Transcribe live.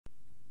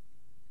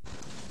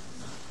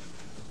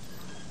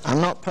I'm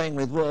not playing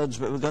with words,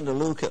 but we're going to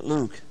look at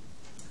Luke.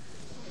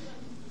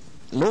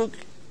 Luke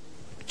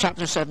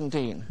chapter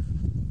 17.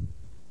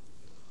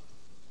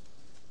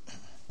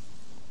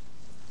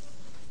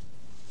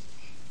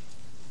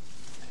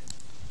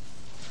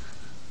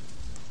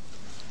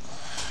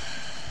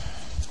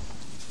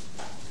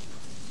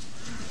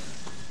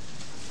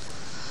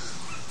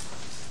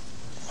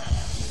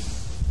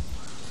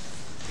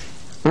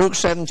 Luke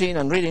 17,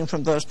 and reading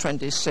from verse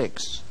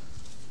 26.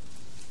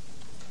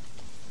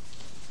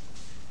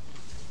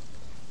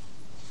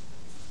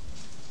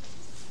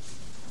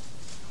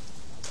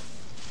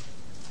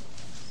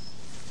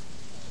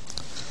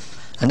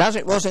 And as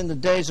it was in the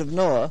days of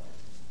Noah,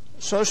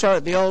 so shall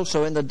it be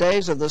also in the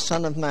days of the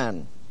Son of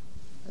Man.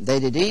 They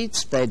did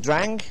eat, they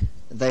drank,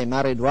 they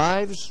married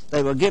wives,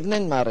 they were given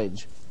in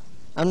marriage,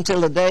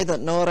 until the day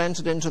that Noah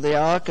entered into the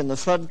ark, and the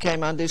flood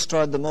came and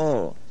destroyed them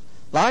all.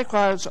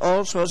 Likewise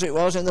also as it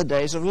was in the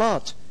days of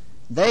Lot.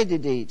 They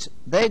did eat,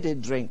 they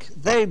did drink,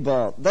 they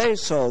bought, they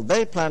sold,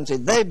 they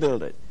planted, they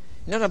builded.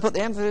 You know, I put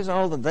the emphasis on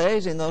all the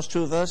days in those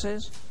two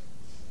verses.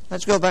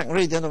 Let's go back and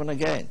read the other one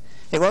again.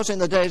 It was in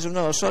the days of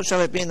Noah, so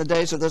shall it be in the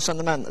days of the Son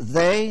of Man.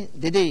 They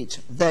did eat,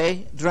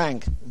 they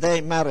drank,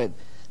 they married.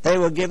 They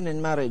were given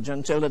in marriage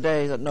until the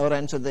day that Noah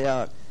entered the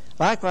ark.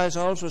 Likewise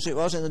also as it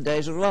was in the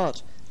days of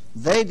Lot.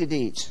 They did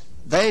eat,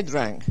 they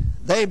drank,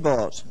 they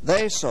bought,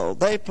 they sold,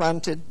 they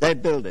planted, they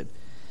builded.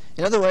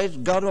 In other words,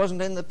 God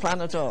wasn't in the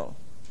plan at all.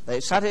 They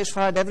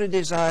satisfied every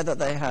desire that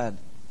they had.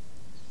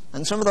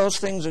 And some of those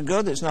things are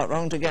good. It's not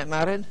wrong to get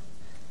married.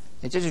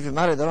 It is if you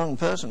marry the wrong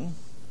person.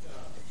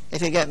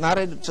 If you get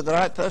married to the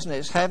right person,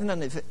 it's heaven,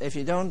 and if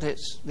you don't,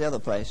 it's the other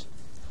place.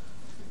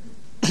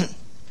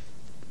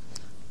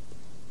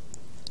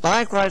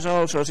 Likewise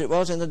also as it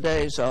was in the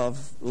days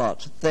of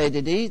Lot. They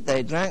did eat,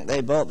 they drank,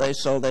 they bought, they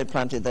sold, they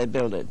planted, they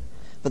builded.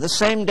 But the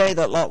same day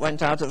that Lot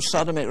went out of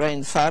Sodom, it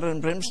rained fire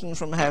and brimstone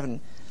from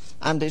heaven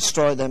and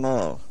destroyed them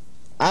all.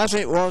 As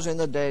it was in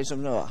the days of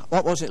Noah.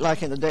 What was it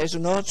like in the days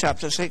of Noah?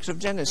 Chapter 6 of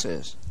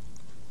Genesis.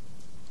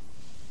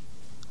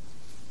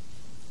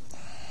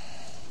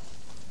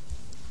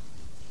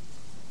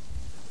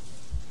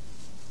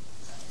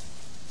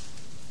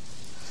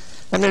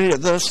 Let me read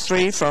verse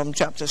 3 from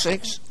chapter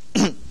 6.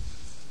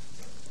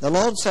 The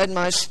Lord said,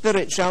 my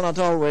spirit shall not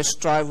always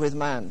strive with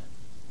man.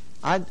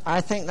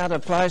 I think that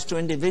applies to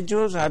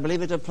individuals. I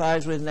believe it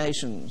applies with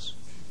nations.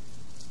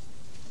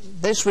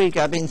 This week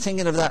I've been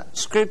thinking of that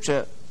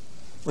scripture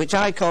which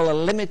I call a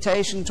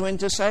limitation to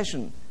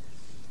intercession.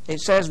 It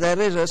says, there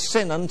is a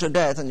sin unto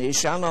death, and ye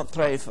shall not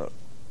pray for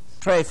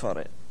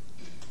it.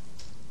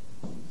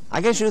 I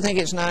guess you think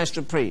it's nice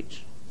to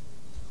preach.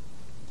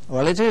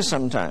 Well, it is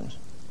sometimes.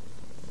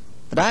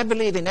 But I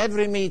believe in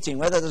every meeting,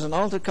 whether there's an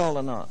altar call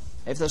or not,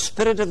 if the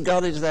Spirit of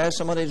God is there,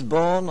 somebody's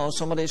born or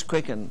somebody's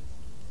quickened.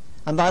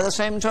 And by the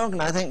same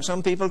token, I think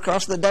some people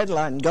cross the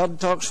deadline.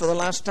 God talks for the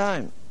last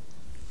time.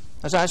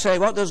 As I say,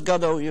 what does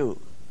God owe you?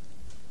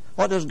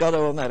 What does God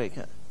owe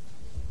America?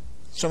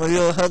 Some of you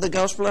have heard the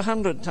gospel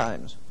 100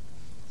 times.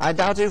 I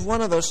doubt if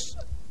one of us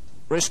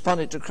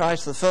responded to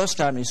Christ the first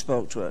time he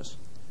spoke to us.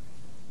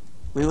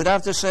 We would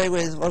have to say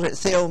with, was it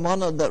Theo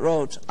Monod that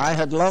wrote, I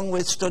had long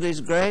withstood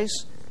his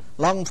grace,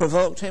 long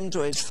provoked him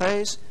to his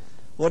face,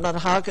 would not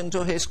hearken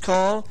to his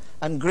call,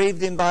 and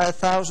grieved him by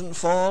 1,000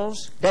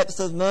 falls. Depth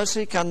of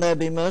mercy, can there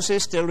be mercy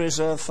still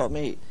reserved for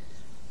me?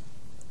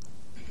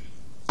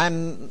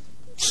 I'm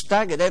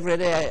staggered every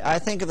day. I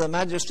think of the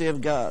majesty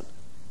of God,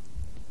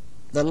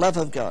 the love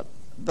of God.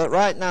 But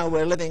right now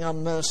we're living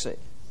on mercy.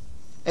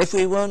 If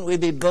we weren't,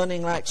 we'd be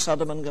burning like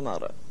Sodom and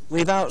Gomorrah.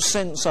 We've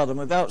outsinned Sodom,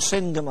 we've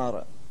outsinned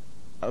Gomorrah.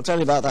 I'll tell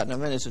you about that in a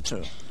minute or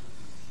two.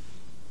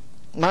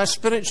 My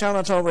spirit shall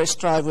not always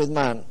strive with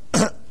man,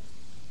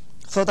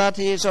 for that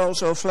he is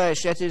also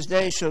flesh, yet his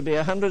days shall be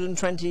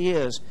 120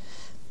 years.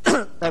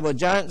 There were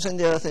giants in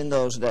the earth in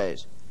those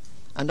days.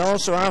 And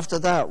also after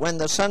that, when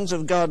the sons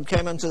of God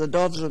came unto the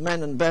daughters of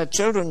men and bare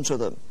children to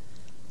them,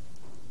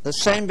 the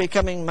same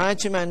becoming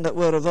mighty men that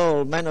were of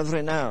old, men of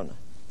renown.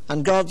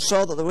 And God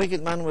saw that the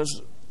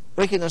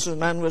wickedness of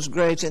man was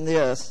great in the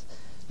earth.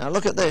 Now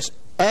look at this.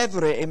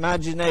 Every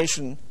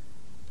imagination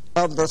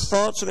of the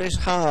thoughts of his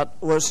heart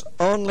was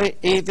only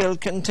evil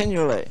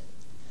continually.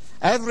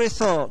 Every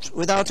thought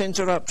without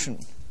interruption.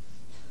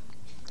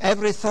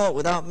 Every thought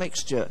without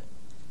mixture.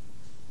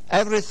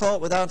 Every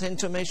thought without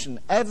intermission.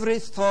 Every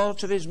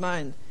thought of his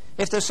mind.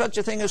 If there's such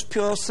a thing as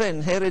pure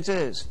sin, here it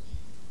is.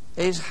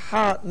 His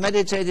heart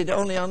meditated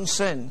only on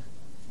sin.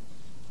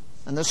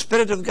 And the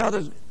Spirit of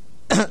God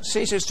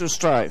ceases to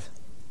strive.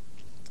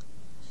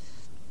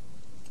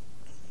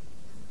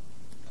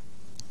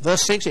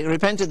 Verse 6, it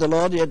repented the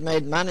Lord, he had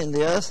made man in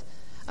the earth,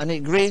 and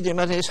it grieved him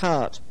at his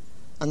heart.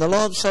 And the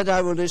Lord said,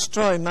 I will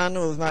destroy man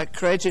who have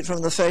created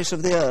from the face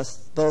of the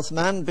earth, both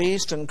man,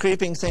 beast, and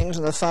creeping things,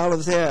 and the fowl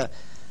of the air.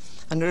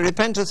 And it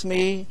repenteth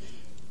me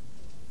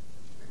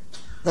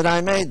that I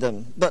made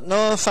them. But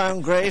Noah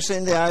found grace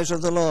in the eyes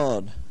of the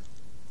Lord.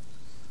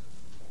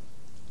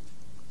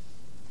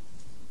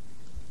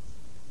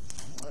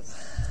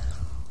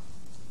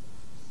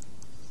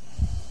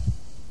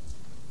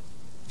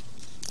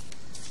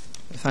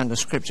 find a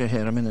scripture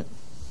here a minute.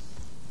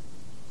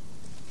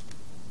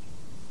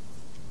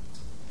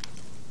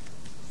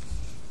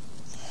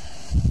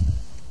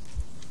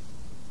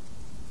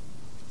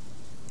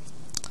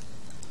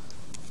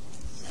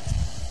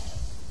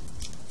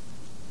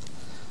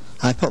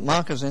 I put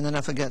markers in and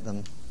I forget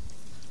them.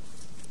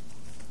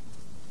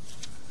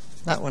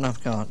 That one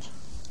I've got.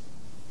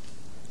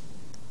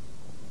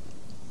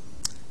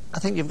 I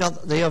think you've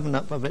got the oven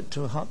up a bit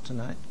too hot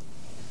tonight.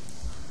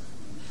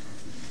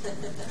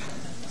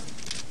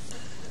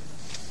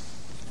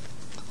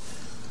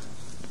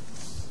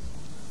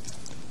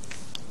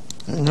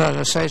 And as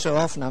I say so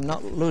often, I'm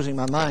not losing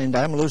my mind,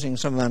 I'm losing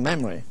some of my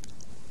memory.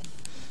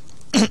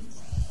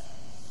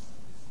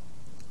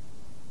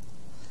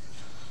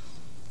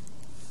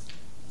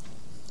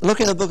 Look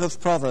in the book of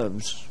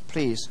Proverbs,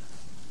 please,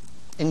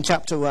 in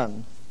chapter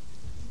 1.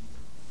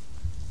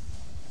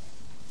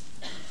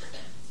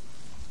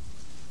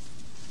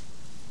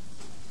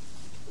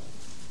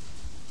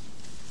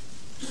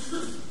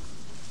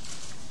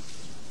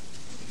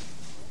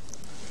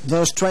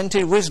 Verse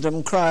 20,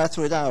 wisdom crieth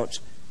without.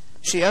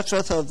 She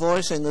uttereth her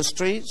voice in the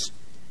streets.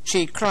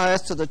 She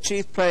crieth to the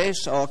chief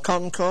place or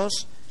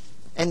concourse,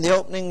 in the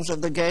openings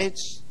of the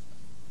gates.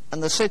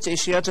 And the city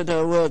she uttered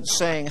her words,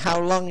 saying, How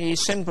long, ye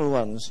simple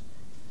ones?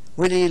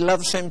 Will ye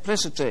love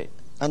simplicity?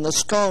 And the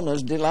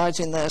scorners delight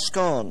in their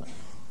scorn,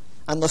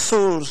 and the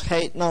fools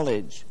hate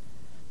knowledge.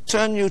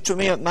 Turn you to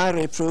me at my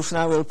reproof, and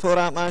I will pour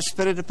out my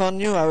spirit upon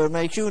you. I will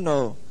make you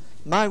know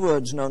my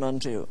words known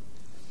unto you.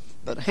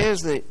 But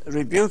here's the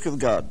rebuke of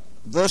God.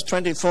 Verse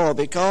 24,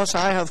 Because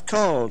I have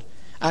called,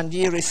 and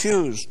ye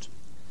refused.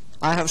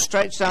 I have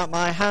stretched out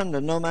my hand,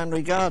 and no man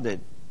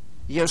regarded.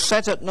 Ye have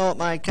set at naught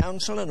my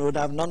counsel, and would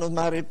have none of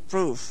my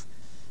reproof.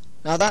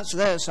 Now that's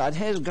their side.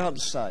 Here's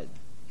God's side.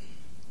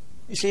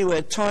 You see,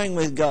 we're toying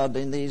with God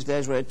in these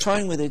days. We're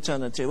toying with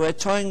eternity. We're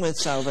toying with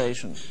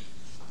salvation,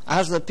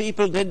 as the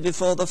people did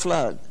before the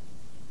flood.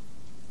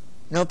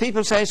 You know,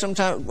 people say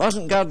sometimes,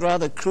 wasn't God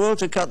rather cruel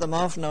to cut them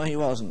off? No, he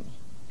wasn't.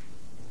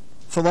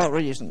 For what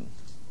reason?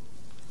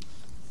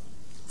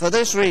 For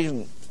this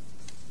reason.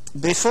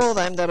 Before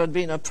them there had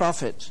been a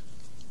prophet.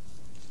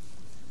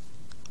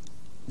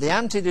 The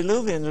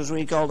antediluvians, as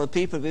we call the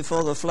people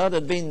before the flood,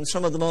 had been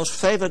some of the most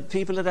favoured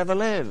people that ever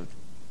lived.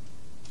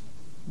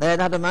 They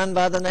had had a man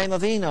by the name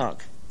of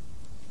Enoch.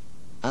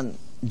 And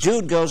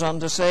Jude goes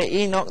on to say,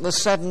 Enoch the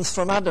seventh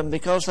from Adam,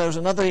 because there was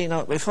another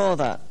Enoch before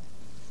that.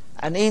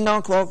 And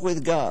Enoch walked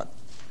with God.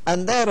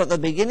 And there at the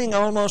beginning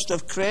almost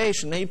of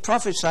creation, he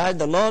prophesied,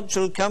 the Lord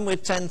shall come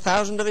with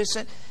 10,000 of his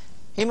saints.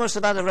 He must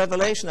have had a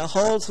revelation, a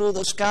hole through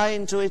the sky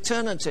into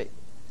eternity.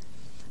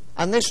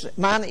 And this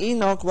man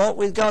Enoch walked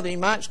with God. He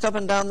marched up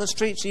and down the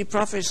streets, he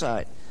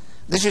prophesied.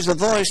 This is the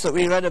voice that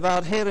we read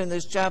about here in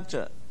this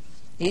chapter.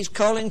 He's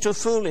calling to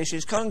foolish,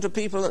 he's calling to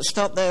people that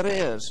stop their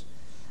ears.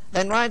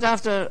 Then right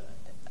after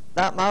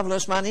that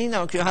marvelous man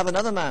Enoch, you have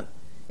another man.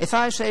 If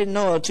I say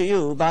Noah to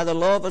you, by the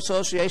law of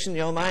association,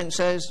 your mind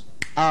says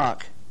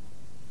ark.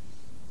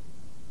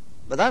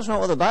 But that's not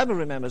what the Bible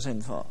remembers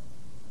him for,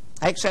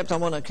 except on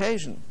one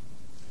occasion.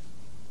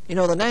 You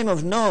know, the name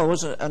of Noah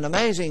was an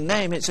amazing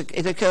name.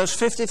 It occurs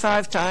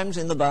 55 times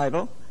in the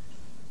Bible.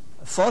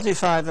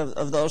 45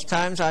 of those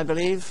times, I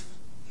believe.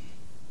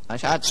 I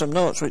had some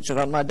notes which are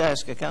on my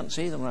desk. I can't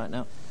see them right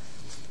now.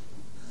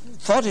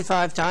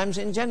 45 times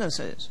in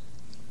Genesis.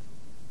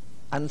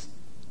 And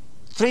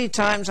 3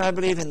 times, I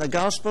believe, in the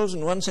Gospels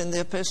and once in the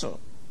Epistle.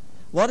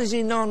 What is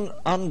he known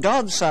on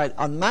God's side?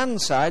 On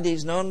man's side,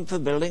 he's known for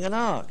building an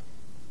ark.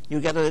 You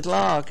get a little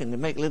ark and you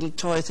make little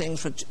toy things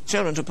for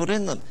children to put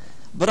in them.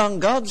 But on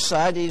God's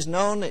side, he's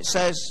known, it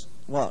says,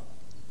 what?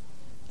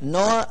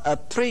 Noah, a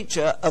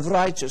preacher of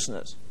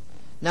righteousness.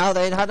 Now,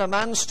 they'd had a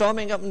man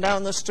storming up and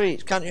down the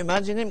street. Can't you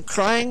imagine him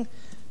crying?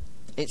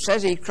 It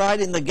says he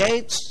cried in the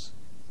gates.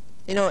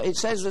 You know, it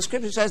says, the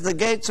scripture says, the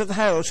gates of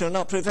hell shall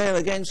not prevail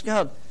against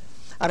God.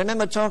 I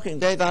remember talking,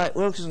 Dave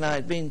Wilkes and I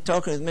had been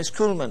talking with Miss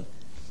Kuhlman.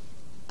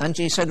 And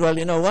she said, well,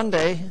 you know, one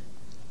day,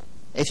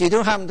 if you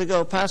do happen to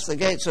go past the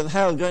gates of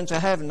hell, going to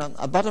heaven, on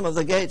the bottom of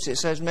the gates it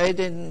says, made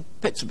in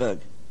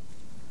Pittsburgh.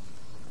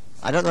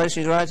 I don't know if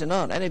she's right or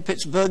not. Any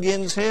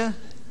Pittsburghians here?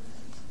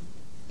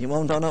 You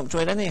won't own up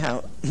to it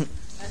anyhow.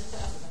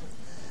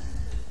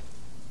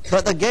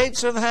 But the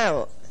gates of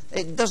hell,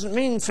 it doesn't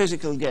mean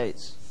physical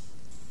gates.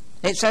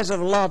 It says of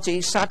Lot,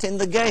 he sat in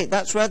the gate.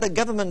 That's where the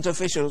government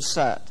officials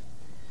sat.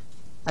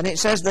 And it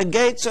says the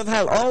gates of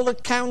hell, all the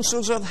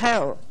councils of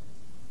hell,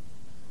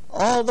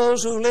 all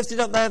those who lifted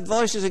up their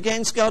voices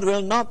against God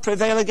will not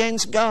prevail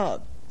against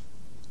God.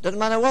 Doesn't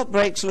matter what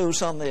breaks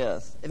loose on the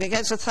earth. If it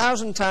gets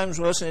 1,000 times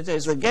worse than it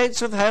is, the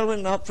gates of hell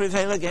will not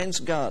prevail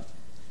against God.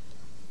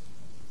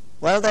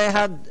 Well, they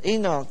had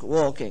Enoch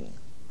walking.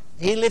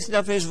 He lifted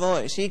up his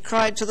voice. He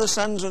cried to the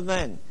sons of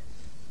men,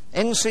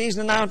 in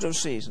season and out of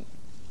season.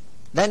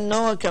 Then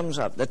Noah comes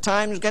up. The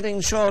time's getting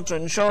shorter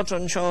and shorter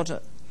and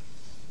shorter.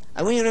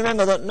 And we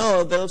remember that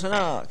Noah built an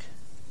ark.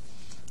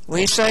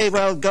 We say,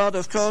 well, God,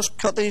 of course,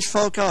 cut these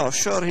folk off.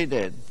 Sure he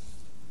did.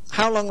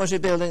 How long was he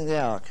building the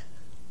ark?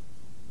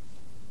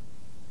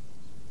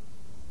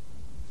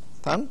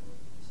 Pardon?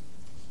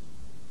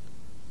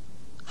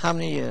 How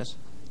many years?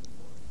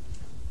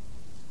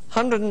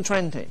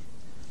 120.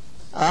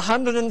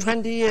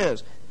 120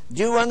 years.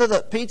 Do you wonder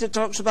that Peter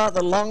talks about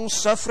the long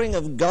suffering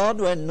of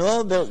God when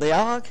Noah built the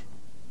ark?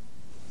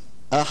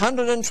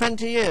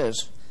 120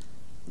 years.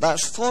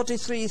 That's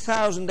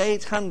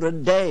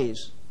 43,800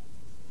 days.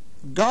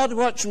 God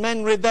watched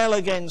men rebel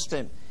against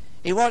him.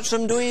 He watched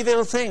them do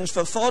evil things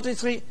for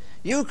 43.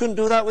 You can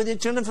do that with your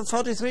children for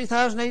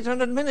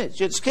 43,800 minutes.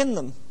 You'd skin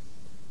them.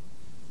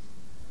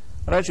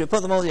 Or else you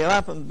put them on your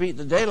lap and beat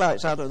the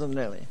daylights out of them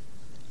nearly.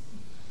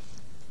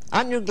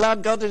 Aren't you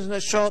glad God isn't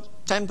as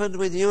short-tempered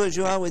with you as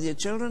you are with your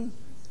children?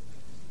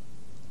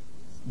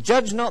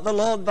 Judge not the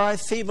Lord by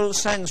feeble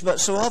sense, but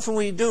so often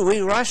we do.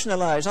 We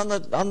rationalize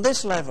on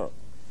this level.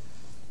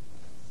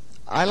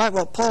 I like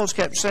what Paul's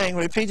kept saying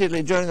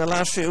repeatedly during the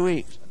last few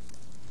weeks.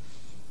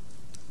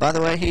 By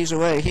the way, he's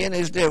away. He and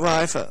his dear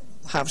wife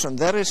have some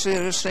very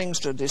serious things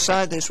to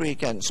decide this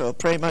weekend, so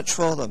pray much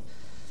for them.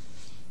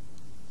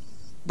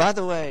 By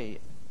the way,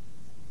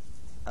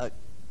 a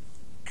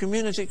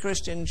Community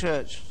Christian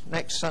Church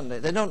next Sunday.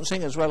 They don't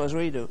sing as well as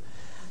we do,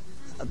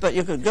 but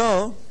you could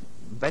go.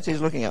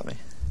 Betty's looking at me.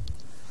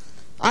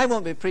 I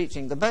won't be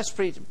preaching. The best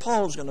preacher,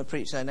 Paul's going to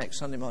preach there next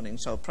Sunday morning,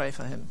 so pray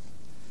for him.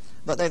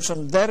 But they've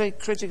some very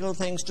critical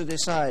things to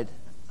decide,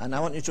 and I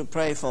want you to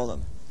pray for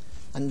them.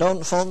 And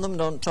don't phone them,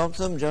 don't talk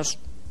to them, just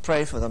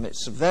pray for them.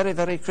 It's very,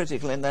 very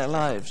critical in their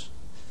lives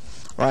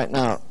right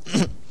now.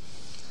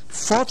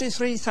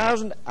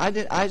 43,000,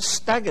 I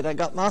staggered. I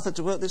got Martha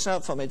to work this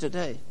out for me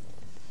today.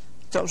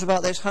 Talks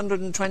about this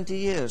 120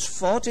 years.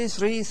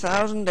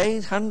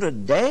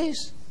 43,800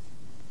 days?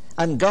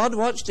 And God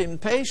watched in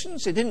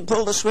patience. He didn't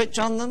pull the switch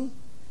on them.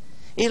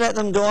 He let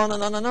them go on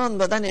and on and on,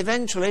 but then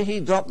eventually he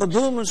dropped the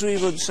boom, as we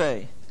would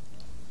say.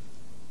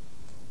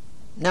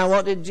 Now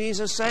what did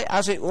Jesus say?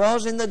 As it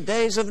was in the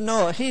days of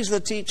Noah. He's the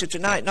teacher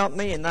tonight, not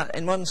me in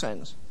one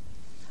sense.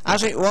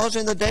 As it was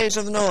in the days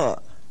of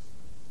Noah,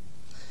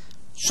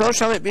 so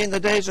shall it be in the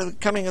days of the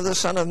coming of the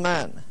Son of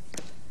Man.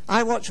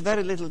 I watch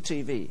very little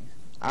TV.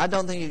 I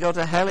don't think you go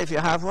to hell if you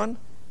have one.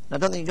 I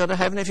don't think you go to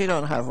heaven if you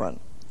don't have one.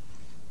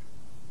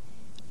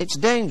 It's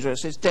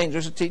dangerous. It's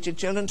dangerous to teach your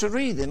children to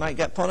read. They might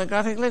get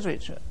pornographic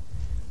literature.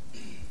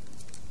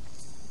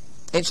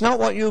 It's not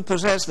what you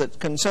possess that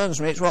concerns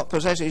me. It's what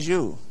possesses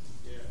you.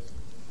 Yes.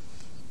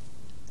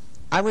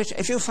 I wish,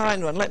 if you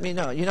find one, let me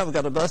know. You know we've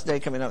got a birthday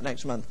coming up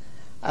next month,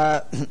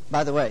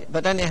 by the way.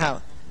 But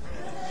anyhow,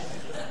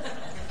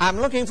 I'm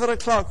looking for a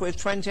clock with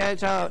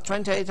 28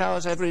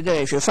 hours every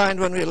day. If you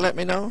find one, will you let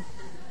me know?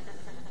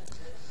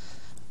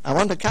 I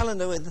want a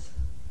calendar with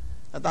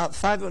about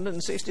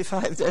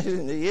 565 days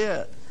in the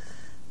year.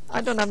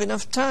 I don't have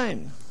enough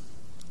time.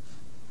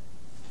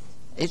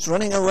 It's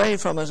running away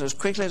from us as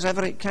quickly as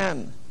ever it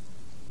can.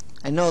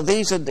 I know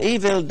these are the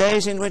evil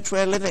days in which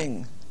we're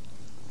living.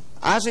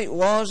 As it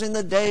was in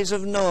the days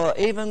of Noah,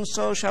 even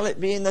so shall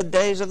it be in the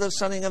days of the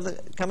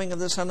coming of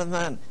the Son of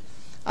Man.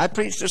 I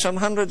preached to some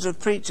hundreds of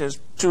preachers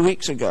 2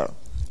 weeks ago.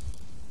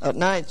 At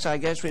nights, I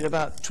guess, we had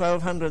about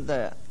 1,200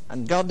 there.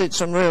 And God did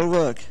some real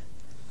work.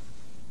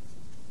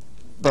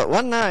 But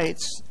one night,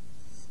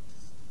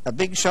 a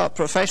big shot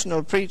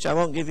professional preacher, I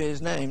won't give you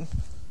his name,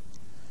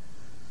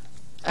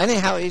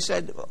 anyhow he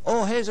said,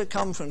 oh, here's a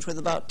conference with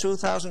about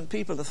 2,000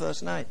 people the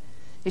first night.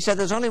 He said,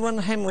 there's only one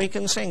hymn we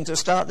can sing to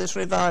start this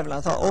revival.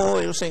 I thought, oh,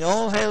 he'll sing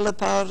All Hail the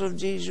Powers of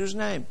Jesus'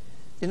 Name.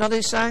 You know what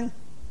he sang?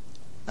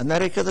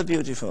 America the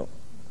Beautiful.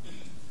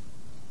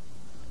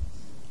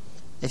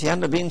 If he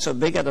hadn't been so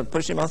big, I'd have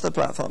pushed him off the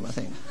platform, I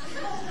think.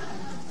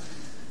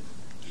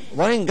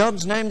 What in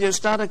God's name do you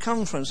start a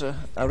conference, a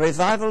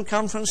revival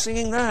conference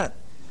singing that?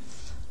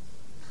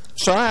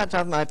 So I had to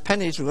have my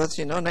pennies worth,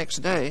 you know, next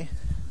day.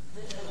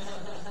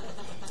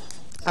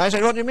 I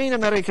said, what do you mean,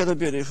 America the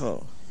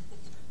Beautiful?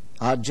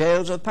 Our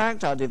jails are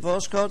packed, our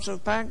divorce courts are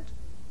packed.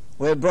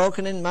 We're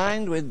broken in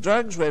mind with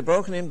drugs, we're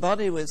broken in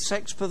body with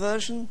sex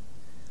perversion.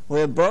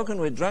 We're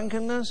broken with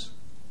drunkenness.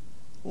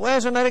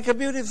 Where's America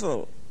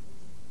beautiful?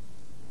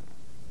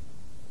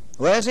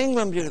 Where's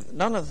England beautiful?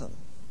 None of them.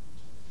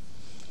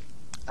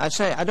 I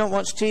say, I don't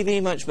watch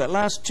TV much, but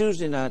last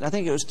Tuesday night, I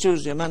think it was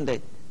Tuesday or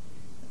Monday,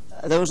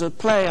 there was a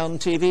play on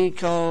TV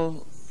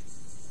called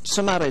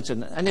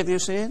Samaritan. Any of you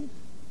seen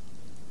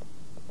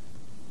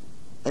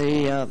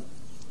it?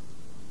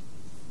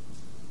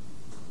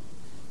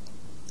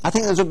 I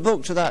think there's a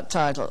book to that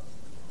title.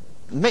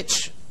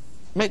 Mitch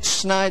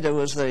Snyder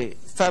was the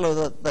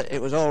fellow that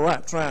it was all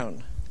wrapped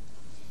round.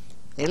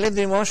 He lived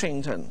in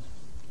Washington.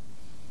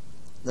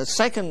 The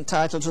second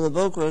title to the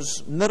book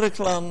was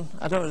Miracle on,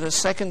 I don't know, the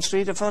 2nd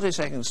Street or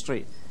 42nd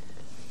Street.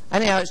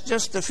 Anyhow, it's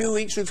just a few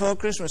weeks before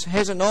Christmas.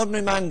 Here's an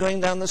ordinary man going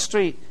down the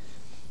street.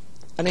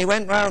 And he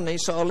went round and he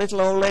saw a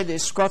little old lady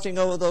squatting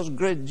over those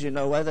grids, you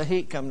know, where the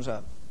heat comes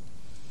up.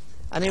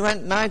 And he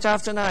went night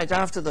after night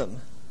after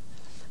them,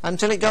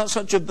 until he got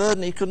such a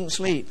burden he couldn't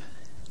sleep.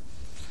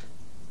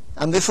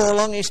 And before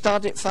long he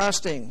started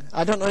fasting.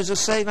 I don't know, he's a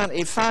saved man.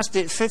 He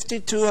fasted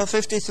 52 or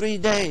 53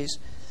 days,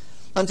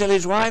 until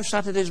his wife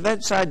sat at his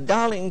bedside,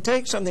 darling,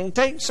 take something,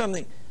 take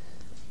something.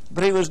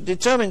 But he was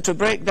determined to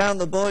break down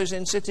the boys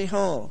in City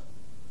Hall.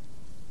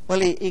 Well,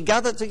 he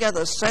gathered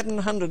together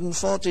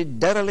 740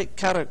 derelict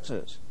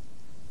characters.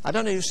 I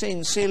don't know if you've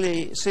seen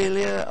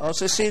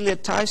Cecilia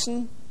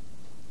Tyson.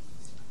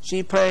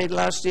 She played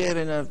last year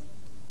in a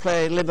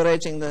play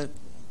liberating the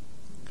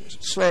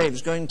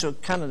slaves going to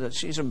Canada.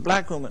 She's a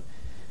black woman.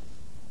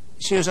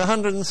 She was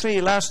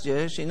 103 last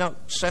year. She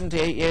knocked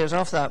 78 years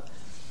off that.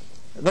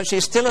 But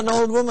she's still an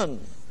old woman.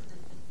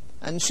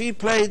 And she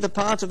played the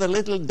part of a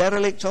little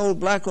derelict old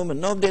black woman.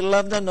 Nobody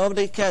loved her,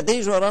 nobody cared.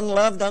 These were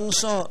unloved,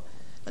 unsought.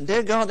 And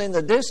dear God, in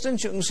the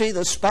distance you can see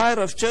the spire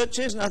of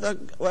churches. And I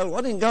thought, well,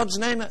 what in God's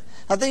name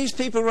are these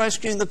people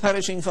rescuing the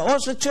perishing for?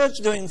 What's the church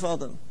doing for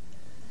them?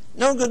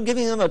 No good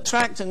giving them a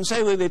tract and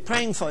say we'll be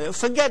praying for you.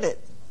 Forget it.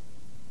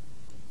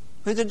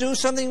 We're to do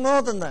something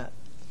more than that.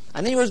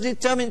 And he was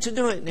determined to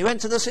do it. And he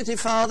went to the city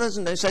fathers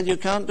and they said, you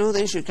can't do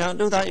this, you can't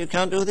do that, you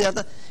can't do the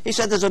other. He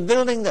said, there's a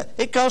building there.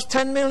 It cost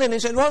 10 million. He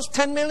said, what's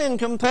 10 million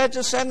compared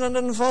to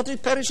 740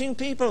 perishing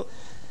people?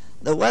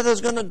 The weather's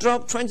going to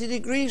drop 20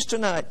 degrees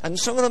tonight. And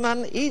some of them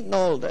hadn't eaten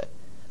all day.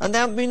 And they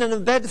haven't been in a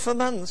bed for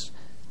months.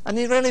 And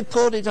he really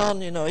poured it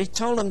on, you know. He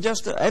told them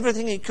just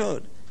everything he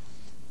could.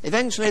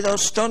 Eventually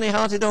those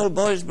stony-hearted old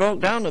boys broke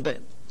down a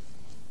bit.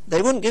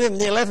 They wouldn't give him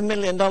the $11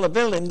 million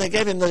building. They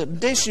gave him the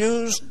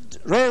disused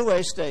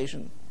railway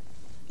station.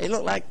 It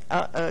looked like,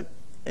 what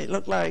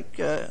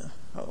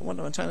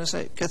am I trying to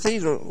say?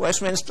 Cathedral,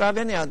 Westminster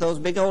Abbey, anyhow, those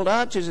big old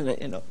arches in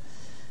it, you know.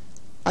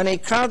 And he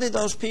crowded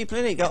those people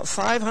in. He got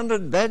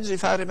 500 beds,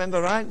 if I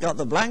remember right, got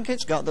the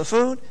blankets, got the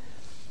food,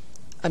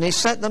 and he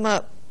set them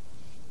up.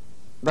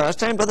 But I was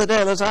telling Brother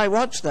Dale, as I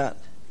watched that,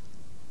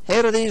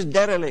 here are these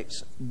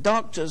derelicts,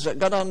 doctors that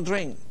got on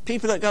drink,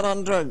 people that got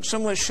on drugs.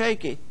 Some were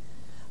shaky.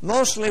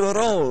 Mostly were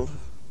old,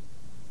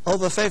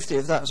 over 50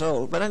 if that's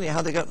old. But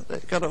anyhow, they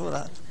got over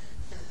that.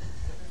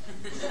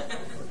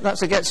 That's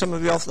to get some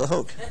of you off the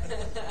hook.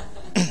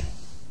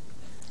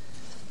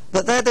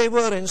 But there they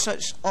were in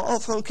such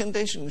awful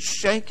conditions,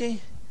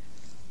 shaky.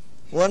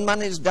 One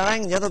man is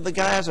dying, the other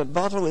guy has a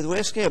bottle with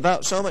whiskey,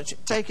 about so much.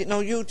 Take it, no,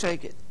 you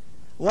take it.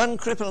 One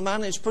crippled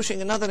man is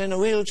pushing another in a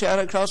wheelchair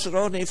across the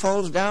road and he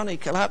falls down, he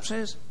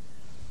collapses.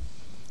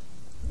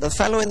 The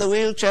fellow in the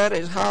wheelchair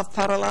is half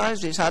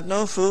paralyzed, he's had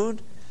no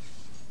food.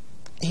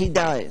 He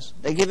dies.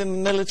 They give him a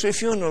military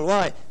funeral.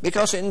 Why?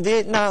 Because in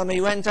Vietnam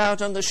he went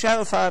out under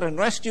shell fire and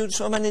rescued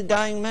so many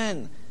dying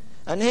men.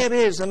 And here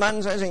he is, the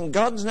man says, in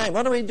God's name,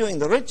 what are we doing?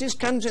 The richest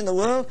country in the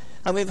world,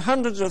 and we've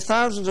hundreds of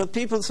thousands of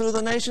people through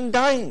the nation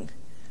dying.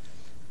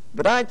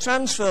 But I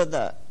transferred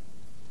that.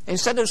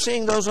 Instead of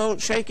seeing those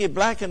old shaky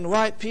black and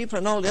white people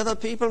and all the other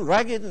people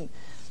ragged, and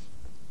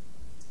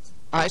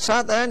I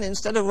sat there and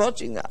instead of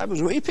watching that, I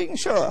was weeping,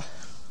 sure.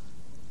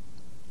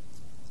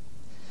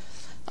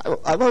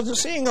 I wasn't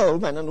seeing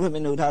old men and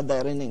women who'd had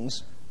their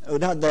innings,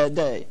 who'd had their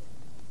day,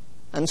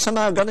 and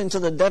somehow got into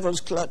the devil's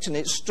clutch and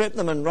it stripped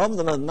them and robbed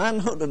them of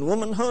manhood and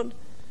womanhood,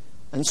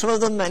 and some of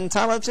them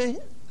mentality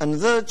and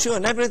virtue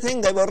and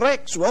everything. They were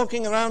wrecks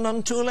walking around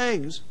on two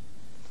legs.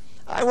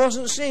 I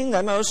wasn't seeing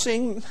them, I was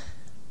seeing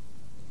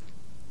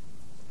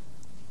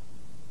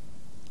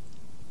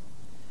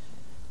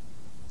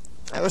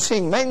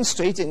Main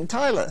Street in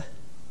Tyler,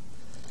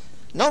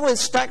 not with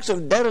stacks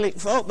of derelict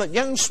folk, but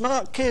young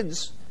smart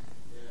kids.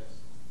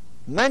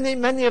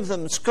 Many of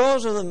them,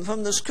 scores of them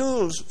from the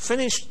schools,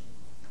 finished,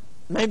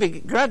 maybe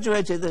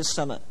graduated this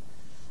summer.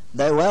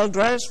 They're well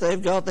dressed,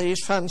 they've got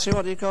these fancy,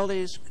 what do you call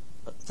these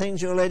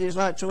things you ladies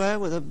like to wear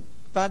with a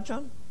badge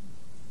on?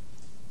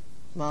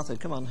 Martha,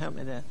 come on, help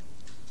me there.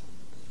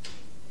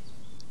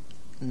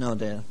 No,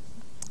 dear.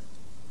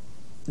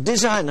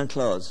 Designer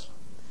clothes.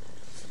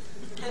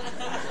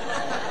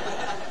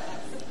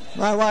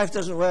 My wife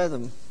doesn't wear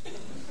them.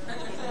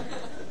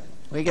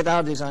 We get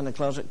our designer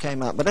clothes at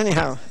Kmart. But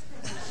anyhow,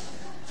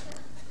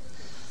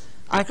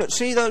 I could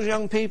see those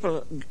young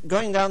people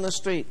going down the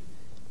street,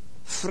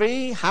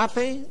 free,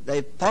 happy,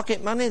 they've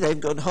pocket money, they've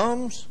good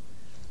homes,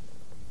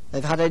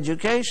 they've had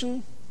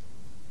education.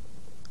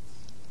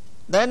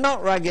 They're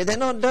not ragged, they're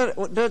not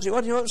dirty.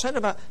 What are you upset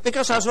about?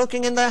 Because I was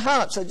looking in their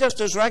hearts. They're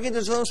just as ragged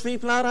as those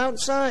people are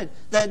outside.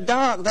 They're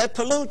dark, they're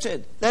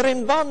polluted, they're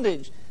in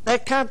bondage. They're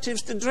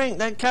captives to drink,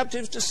 they're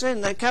captives to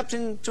sin, they're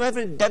captives to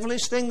every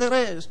devilish thing there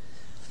is.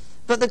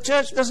 But the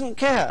church doesn't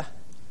care.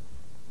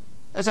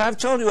 As I've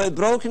told you, we're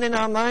broken in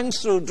our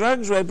minds through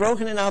drugs, we're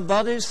broken in our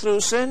bodies through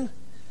sin,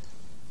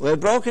 we're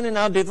broken in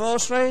our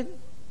divorce rate.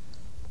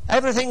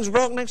 Everything's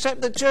broken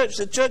except the church.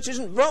 The church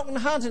isn't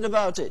broken-hearted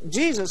about it.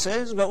 Jesus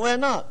is, but we're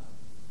not.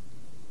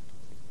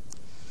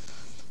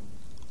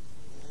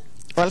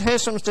 Well,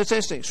 here's some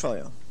statistics for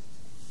you.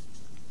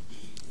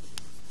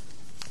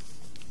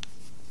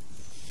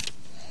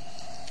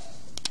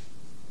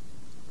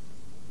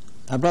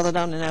 A brother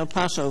down in El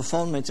Paso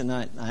phoned me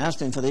tonight. I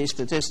asked him for these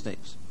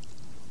statistics.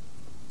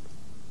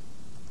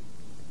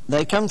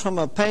 They come from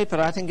a paper,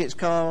 I think it's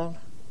called,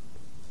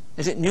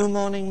 is it New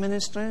Morning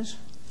Ministries?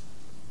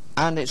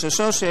 And it's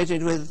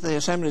associated with the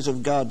Assemblies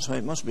of God, so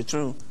it must be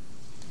true.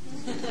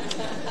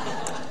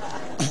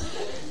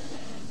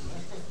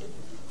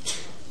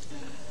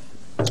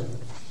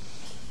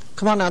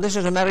 Come on now, this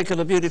is America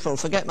the Beautiful.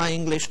 Forget my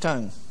English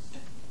tongue.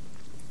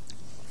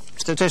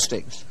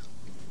 Statistics.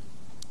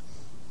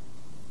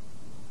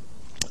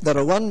 There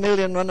are 1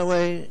 million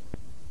runaway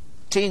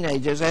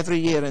teenagers every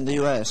year in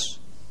the US,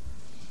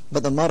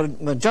 but the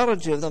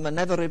majority of them are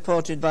never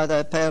reported by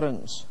their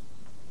parents.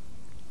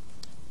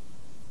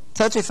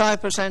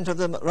 35% of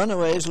the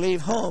runaways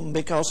leave home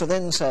because of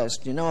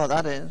incest. You know what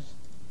that is?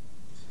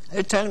 Are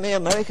you telling me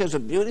America's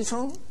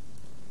beautiful?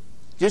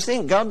 Do you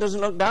think God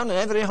doesn't look down in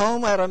every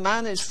home where a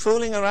man is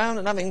fooling around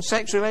and having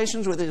sex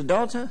relations with his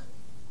daughter?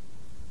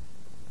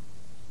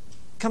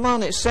 Come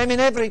on, it's the same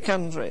in every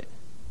country.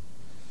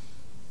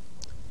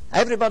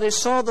 Everybody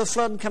saw the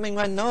flood coming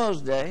when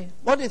Noah's day.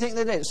 What do you think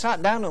they did?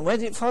 Sat down and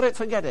waited for it?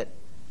 Forget it.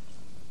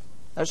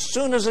 As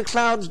soon as the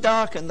clouds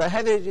darkened, the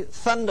heavy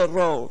thunder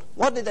rolled.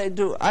 What did they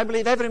do? I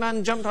believe every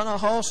man jumped on a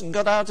horse and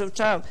got out of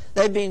town.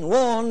 They'd been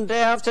warned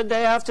day after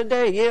day after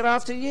day, year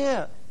after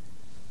year.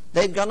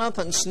 They'd gone up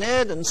and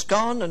sneered and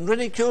scorned and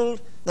ridiculed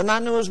the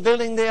man who was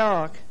building the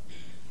ark.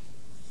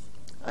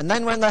 And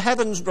then when the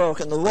heavens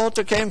broke and the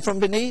water came from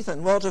beneath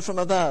and water from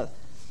above,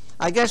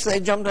 I guess they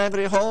jumped on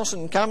every horse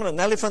and camel and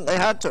elephant they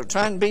had to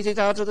try and beat it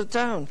out of the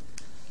town.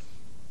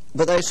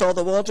 But they saw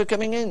the water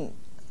coming in.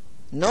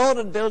 Noah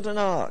had built an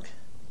ark.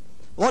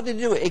 What did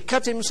he do? He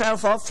cut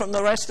himself off from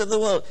the rest of the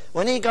world.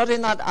 When he got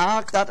in that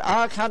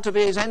ark had to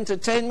be his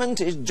entertainment,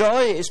 his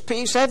joy, his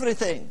peace,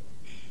 everything.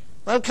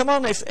 Well, come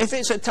on, if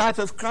it's a type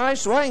of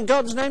Christ, why in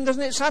God's name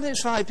doesn't it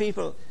satisfy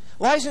people?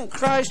 Why isn't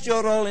Christ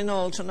your all in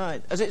all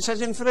tonight? As it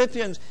says in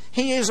Philippians,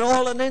 He is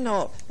all and in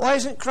all. Why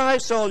isn't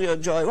Christ all your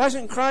joy? Why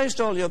isn't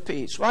Christ all your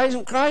peace? Why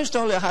isn't Christ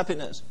all your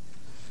happiness?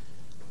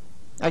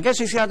 I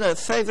guess if you had a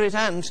favourite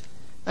aunt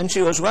and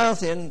she was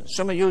wealthy, and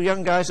some of you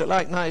young guys that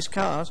like nice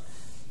cars,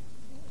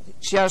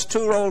 she has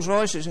 2 Rolls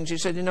Royces, and she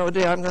said, you know,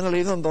 dear, I'm going to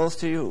leave them both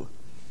to you.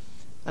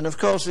 And of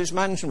course this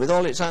mansion with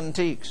all its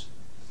antiques,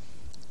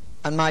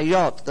 and my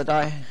yacht that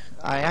I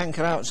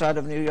anchor outside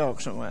of New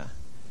York somewhere,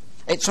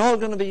 it's all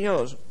going to be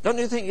yours. Don't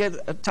you think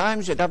at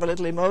times you'd have a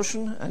little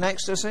emotion and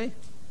ecstasy?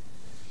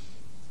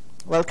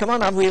 Well, come on,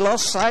 have we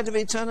lost sight of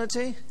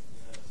eternity?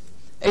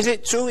 Is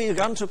it true He's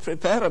going to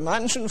prepare a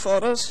mansion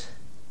for us?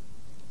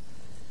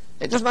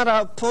 It doesn't matter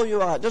how poor you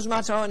are. It doesn't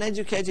matter how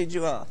uneducated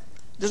you are.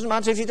 It doesn't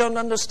matter if you don't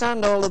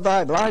understand all the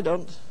Bible. I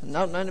don't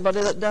know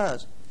anybody that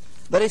does.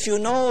 But if you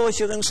know, if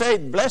you can say,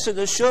 blessed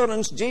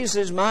assurance,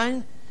 Jesus is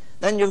mine,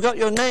 then you've got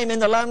your name in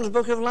the Lamb's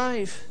Book of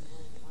Life.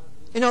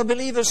 You know,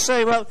 believers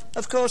say, well,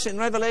 of course in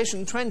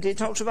Revelation 20 it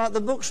talks about the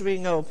books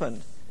being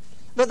opened.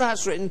 But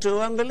that's written to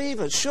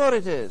unbelievers. Sure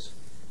it is.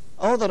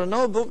 Oh, there are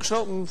no books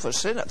open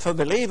for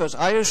believers.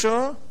 Are you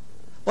sure?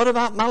 What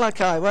about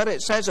Malachi, where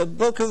it says a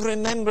book of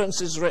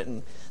remembrance is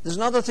written? There's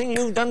another thing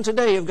you've done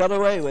today you've got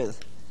away with.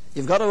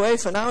 You've got away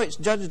for now, it's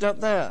judged up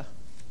there.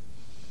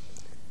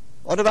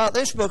 What about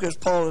this book, as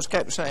Paul has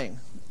kept saying?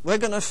 We're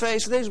going to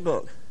face this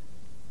book.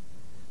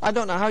 I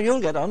don't know how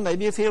you'll get on.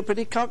 Maybe you feel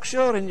pretty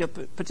cocksure in your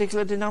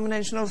particular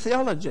denominational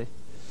theology.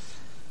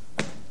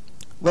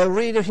 Well,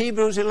 read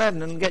Hebrews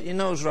 11 and get your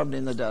nose rubbed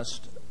in the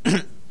dust.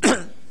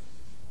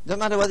 Don't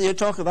matter whether you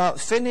talk about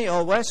Finney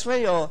or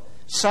Wesley or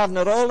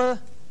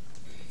Savonarola,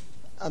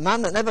 a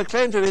man that never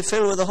claimed to be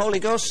filled with the Holy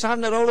Ghost.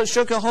 Savonarola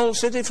shook a whole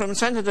city from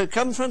centre to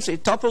circumference. He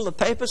toppled the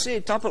papacy, he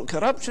toppled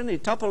corruption, he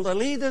toppled the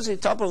leaders, he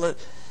toppled the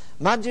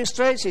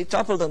magistrates, he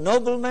toppled the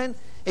noblemen.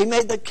 He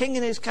made the king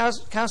in his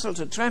castle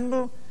to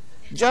tremble.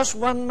 Just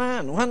one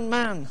man, one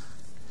man.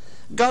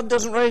 God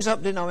doesn't raise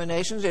up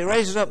denominations, He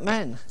raises up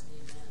men.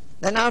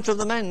 Then out of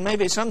the men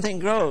maybe something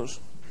grows.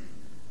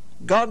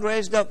 God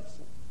raised up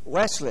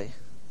Wesley,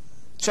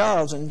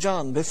 Charles and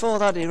John. Before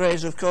that He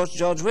raised, of course,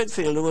 George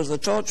Whitefield, who was the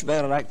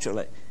torchbearer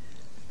actually.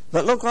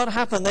 But look what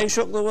happened. They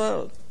shook the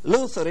world.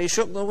 Luther, he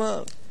shook the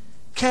world.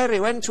 Carey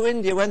went to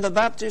India when the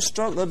Baptists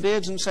stroked their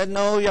beards and said,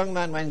 no, young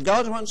man, when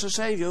God wants to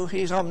save you,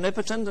 He's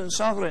omnipotent and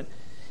sovereign.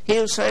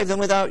 He'll save them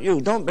without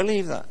you. Don't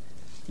believe that.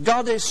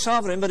 God is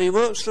sovereign, but He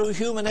works through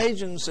human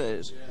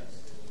agencies. Yes.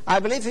 I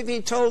believe if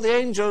He told the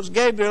angels,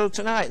 Gabriel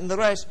tonight and the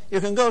rest,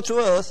 you can go to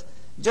earth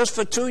just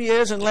for 2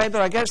 years and labour,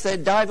 I guess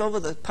they'd dive over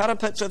the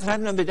parapets of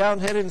heaven and be down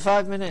here in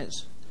 5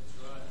 minutes.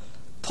 Right.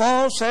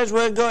 Paul says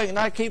we're going, and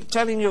I keep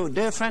telling you,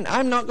 dear friend,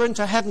 I'm not going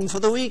to heaven for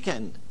the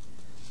weekend.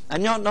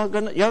 And you're not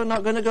going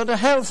to go to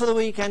hell for the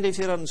weekend if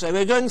you're unsaved.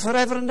 We're going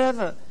forever and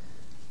ever.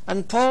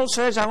 And Paul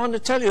says, I want to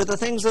tell you the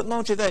things that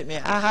motivate me.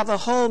 I have a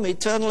home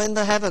eternal in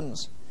the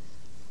heavens.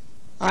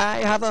 I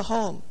have a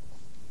home.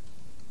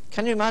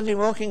 Can you imagine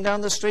walking down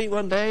the street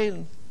one day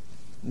and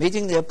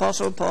meeting the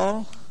Apostle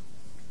Paul?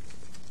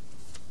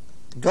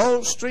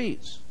 Gold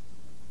streets.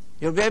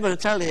 You'll be able to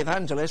tell the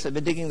evangelists they'll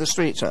be digging the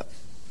streets up.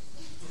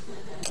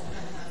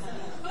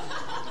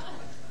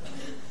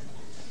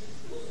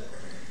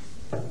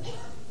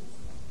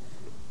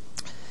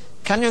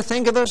 Can you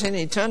think of us in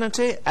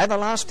eternity?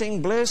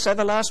 Everlasting bliss,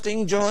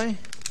 everlasting joy.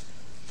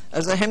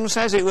 As the hymn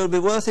says, it will be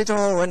worth it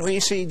all when we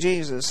see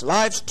Jesus.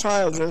 Life's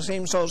trials will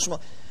seem so small.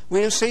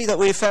 We'll see that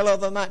we fell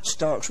over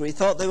matchstocks. We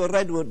thought they were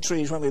redwood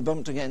trees when we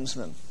bumped against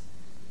them.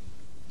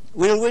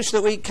 We'll wish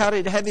that we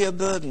carried heavier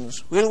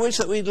burdens. We'll wish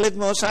that we'd lived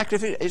more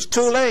sacrificial. It's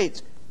too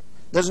late.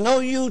 There's no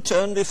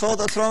U-turn before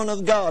the throne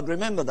of God.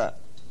 Remember that.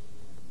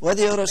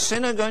 Whether you're a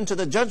sinner going to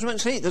the judgment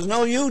seat, there's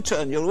no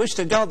U-turn. You'll wish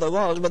to God there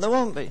was, but there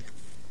won't be.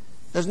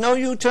 There's no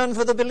U-turn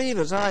for the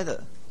believers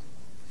either.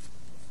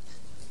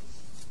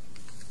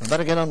 I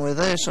better get on with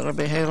this or I'll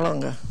be here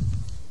longer.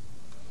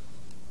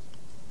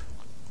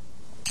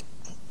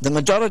 The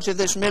majority of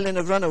this million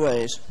of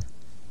runaways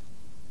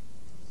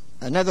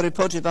are never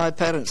reported by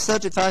parents.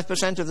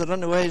 35% of the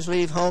runaways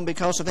leave home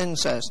because of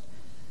incest.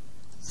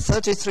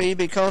 33%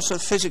 because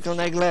of physical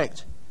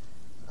neglect.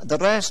 The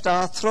rest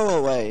are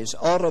throwaways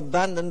or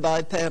abandoned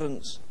by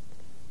parents.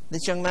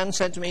 This young man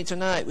said to me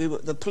tonight,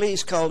 the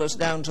police called us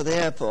down to the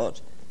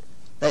airport.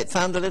 They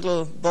found a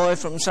little boy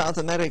from South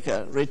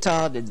America,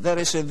 retarded,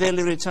 very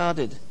severely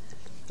retarded.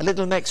 A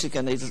little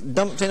Mexican. He's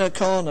dumped in a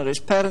corner. His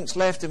parents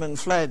left him and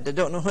fled. They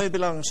don't know who he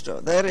belongs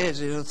to. There he is.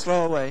 He's a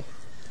throwaway.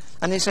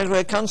 And he says,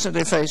 we're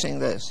constantly facing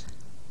this.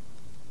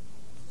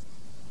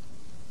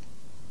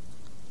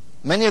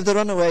 Many of the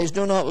runaways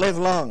do not live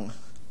long.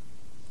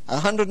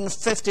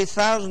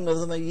 150,000 of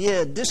them a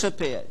year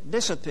disappear.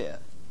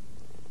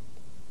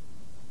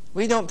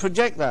 We don't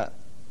project that.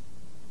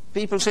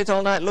 People sit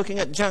all night looking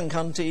at junk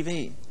on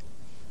TV.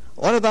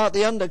 What about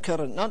the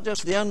undercurrent? Not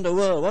just the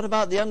underworld. What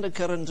about the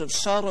undercurrent of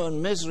sorrow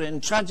and misery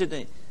and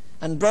tragedy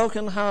and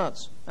broken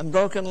hearts and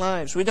broken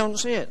lives? We don't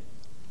see it.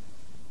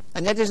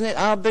 And yet isn't it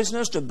our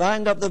business to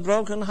bind up the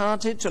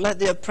broken-hearted, to let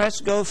the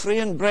oppressed go free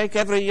and break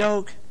every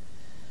yoke?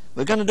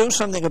 We're going to do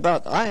something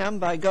about, I am,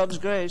 by God's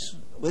grace,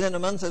 within a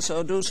month or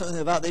so, do something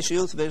about this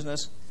youth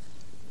business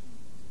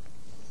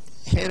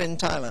here in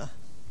Tyler.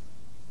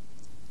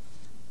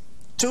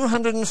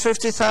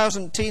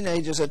 250,000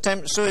 teenagers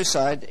attempt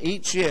suicide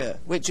each year,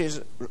 which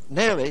is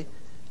nearly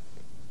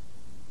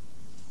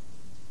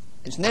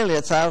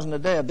 1,000 a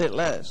day, a bit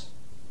less.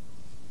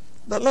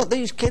 But look,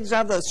 these kids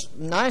have the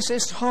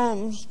nicest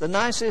homes, the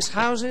nicest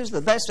houses,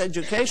 the best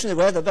education, they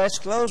wear the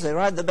best clothes, they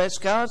ride the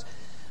best cars.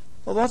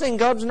 But what in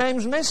God's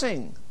name's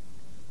missing?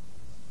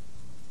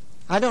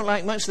 I don't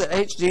like much that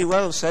H.G.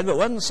 Wells said, but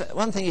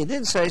one thing he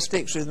did say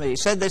sticks with me. He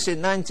said this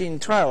in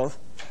 1912.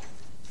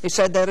 He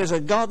said, there is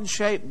a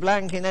God-shaped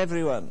blank in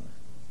everyone.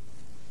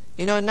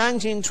 You know, in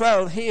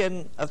 1912, he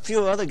and a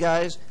few other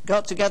guys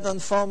got together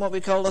and formed what we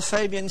call the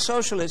Fabian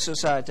Socialist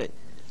Society.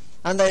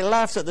 And they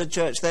laughed at the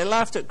church, they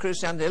laughed at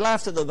Christianity, they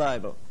laughed at the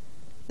Bible.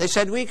 They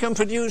said, we can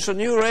produce a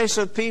new race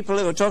of people,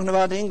 who were talking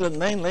about England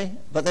mainly,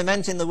 but they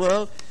meant in the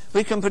world.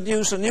 We can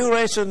produce a new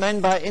race of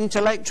men by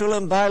intellectual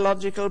and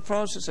biological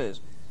processes.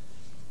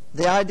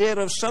 The idea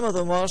of some of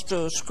them was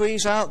to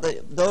squeeze out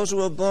those who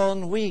were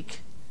born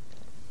weak.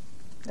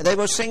 They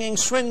were singing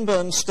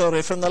Swinburne's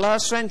story from the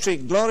last century,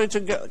 glory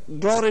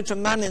to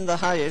man in the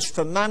highest,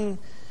 for man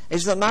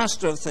is the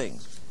master of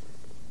things.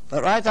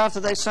 But right after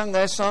they sung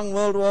their song,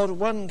 World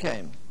War I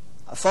came,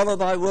 followed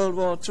by World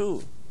War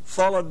II,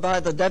 followed by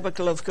the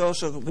debacle, of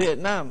course, of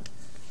Vietnam.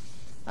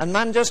 And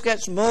man just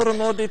gets more and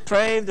more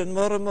depraved and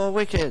more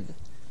wicked.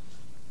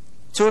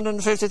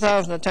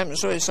 250,000 attempt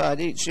suicide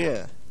each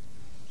year.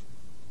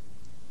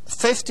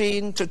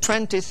 15 to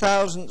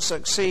 20,000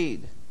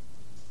 succeed.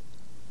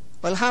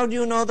 Well, how do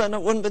you know that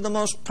it wouldn't be the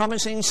most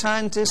promising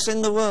scientists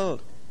in the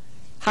world?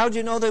 How do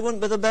you know they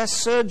wouldn't be the best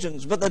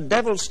surgeons, but the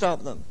devil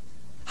stopped them?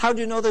 How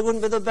do you know they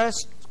wouldn't be the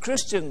best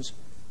Christians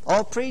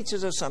or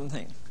preachers or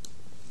something?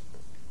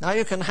 Now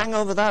you can hang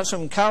over that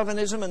some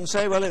Calvinism and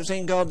say, well, it's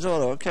in God's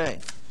order. Okay.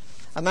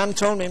 A man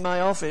told me in my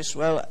office,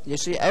 well, you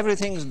see,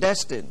 everything's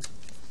destined.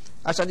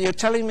 I said, you're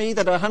telling me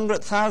that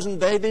 100,000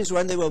 babies,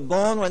 when they were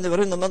born, when they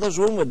were in the mother's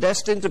womb, were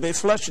destined to be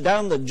flushed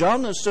down the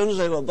John as soon as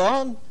they were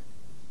born?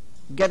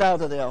 Get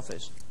out of the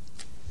office.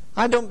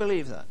 I don't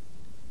believe that.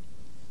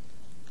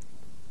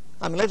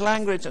 I'm a little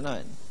angry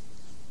tonight.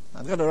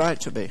 I've got a right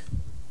to be.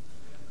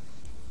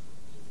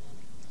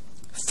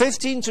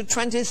 15 to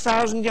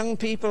 20,000 young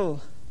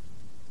people.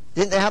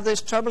 Didn't they have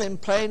this trouble in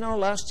Plano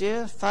last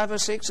year? 5 or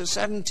 6 or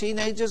 7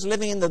 teenagers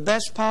living in the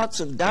best parts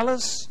of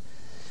Dallas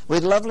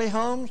with lovely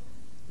homes.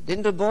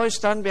 Didn't a boy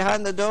stand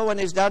behind the door when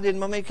his daddy and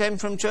mummy came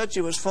from church?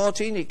 He was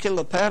 14. He killed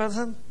a pair of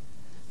them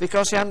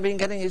because he hadn't been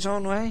getting his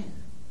own way.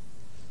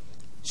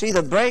 See,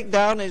 the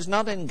breakdown is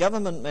not in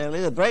government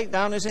merely. The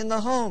breakdown is in the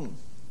home.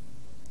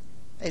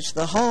 It's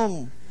the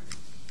home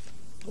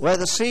where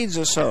the seeds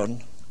are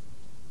sown.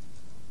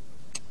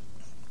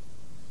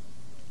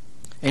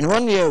 In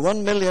 1 year,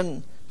 1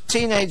 million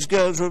teenage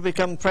girls will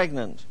become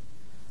pregnant,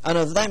 and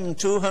of them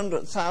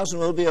 200,000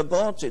 will be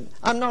aborted.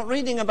 I'm not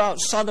reading about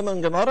Sodom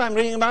and Gomorrah, I'm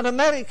reading about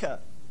America,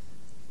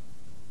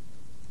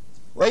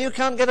 where you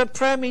can't get a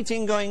prayer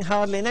meeting going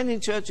hardly in any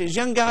churches.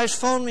 Young guys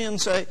phone me and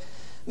say,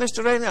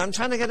 Mr. Ravenhill, I'm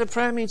trying to get a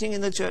prayer meeting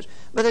in the church,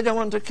 but they don't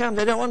want to come,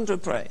 they don't want to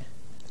pray.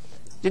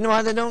 Do you know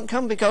why they don't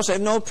come? Because they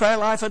have no prayer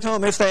life at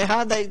home. If they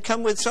had, they'd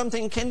come with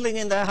something kindling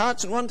in their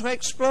hearts and want to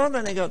explore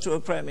when they go to a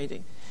prayer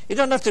meeting. You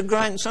don't have to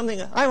grind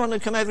something. I want to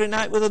come every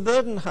night with a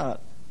burdened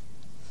heart.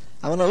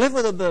 I want to live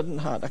with a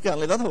burdened heart. I can't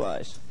live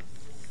otherwise.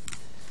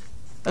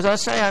 As I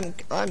say,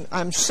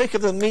 I'm sick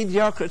of the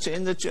mediocrity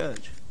in the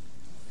church.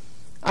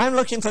 I'm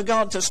looking for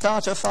God to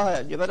start a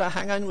fire. You better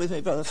hang on with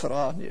me, Brother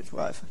Farrar and his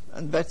wife,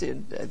 and Betty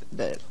and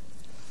Dale.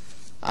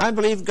 I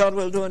believe God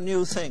will do a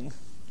new thing,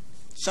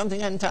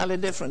 something entirely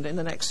different in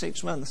the next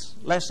 6 months,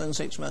 less than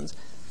 6 months,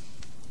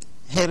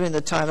 here in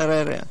the Tyler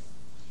area.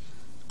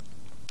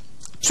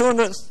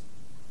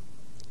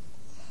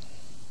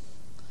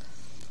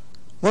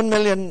 1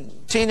 million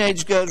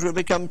teenage girls will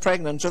become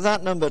pregnant. Of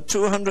that number,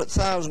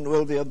 200,000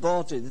 will be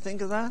aborted. You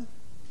think of that?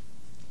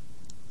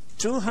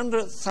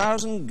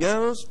 200,000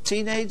 girls,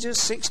 teenagers,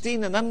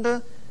 16 and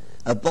under,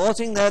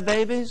 aborting their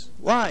babies.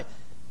 Why?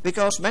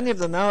 Because many of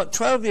them now at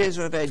 12 years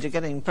of age are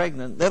getting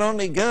pregnant. They're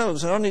only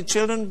girls, they're only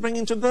children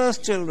bringing to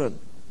birth children.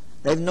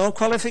 They've no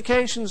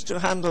qualifications to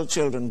handle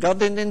children. God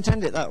didn't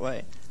intend it that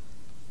way.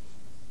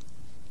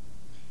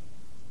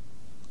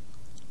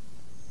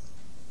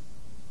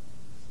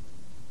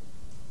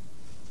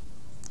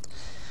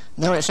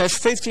 Now it says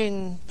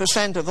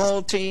 15% of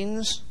all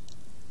teens.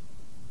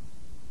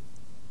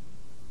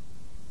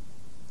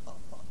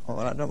 Oh,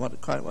 well, I don't know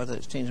quite whether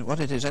it's teens or what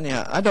it is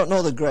anyhow. I don't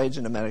know the grades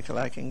in America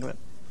like England.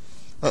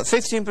 But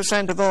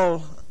 15% of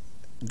all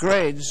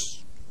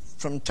grades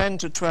from 10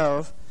 to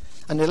 12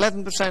 and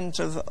 11%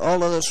 of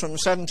all others from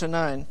 7 to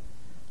 9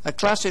 are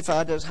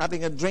classified as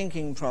having a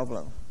drinking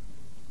problem.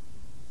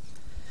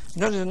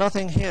 Notice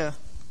nothing here.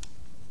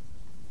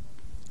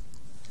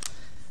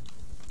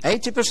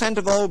 80%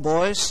 of all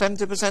boys,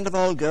 70% of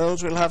all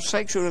girls will have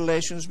sexual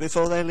relations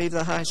before they leave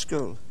the high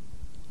school.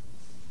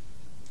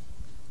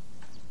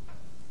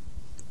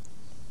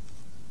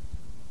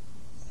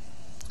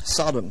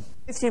 Sodom.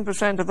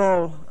 15% of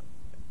all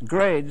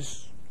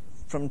grades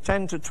from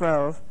 10 to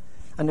 12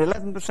 and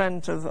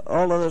 11% of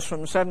all others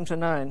from 7 to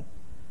 9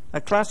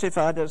 are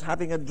classified as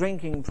having a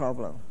drinking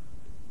problem.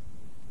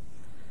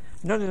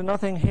 Notice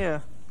nothing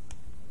here.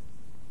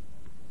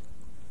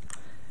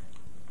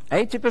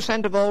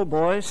 80% of all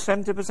boys,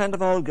 70%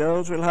 of all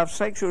girls will have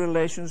sexual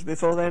relations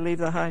before they leave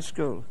the high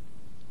school.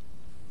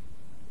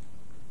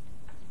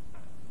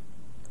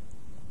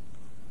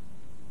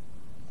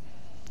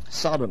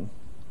 Sodom.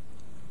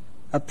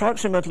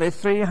 Approximately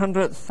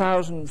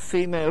 300,000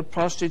 female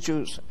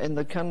prostitutes in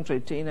the country,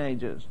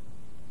 teenagers.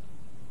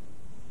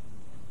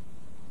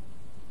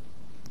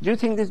 Do you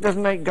think this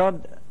doesn't make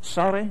God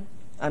sorry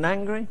and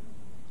angry?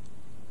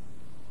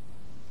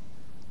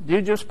 Do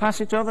you just pass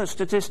it over,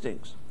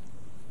 statistics?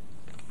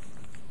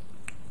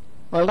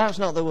 Well, that's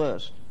not the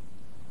worst.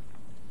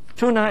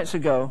 2 nights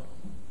ago,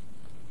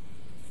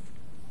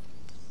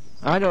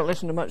 I don't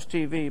listen to much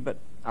TV, but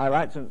I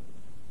like to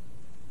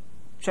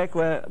check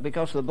where,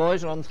 because the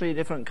boys are on 3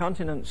 different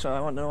continents, so I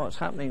want to know what's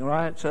happening,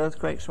 riots,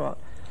 earthquakes, what.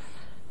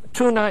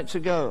 2 nights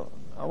ago,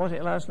 or was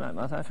it last night,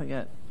 Martha? I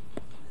forget.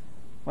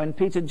 When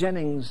Peter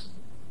Jennings,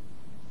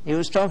 he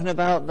was talking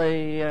about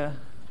the,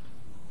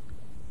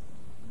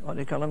 what do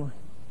you call them?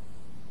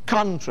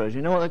 Contras.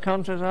 You know what the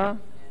Contras are?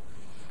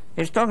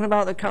 He's talking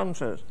about the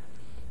Contras.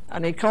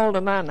 And he called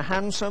a man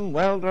handsome,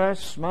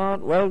 well-dressed,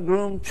 smart,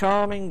 well-groomed,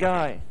 charming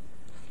guy.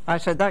 I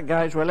said, that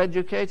guy's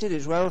well-educated,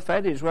 he's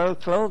well-fed, he's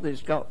well-clothed,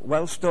 he's got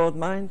well-stored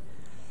mind.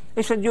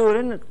 He said, you were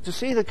in to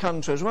see the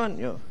Contras, weren't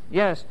you?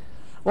 Yes.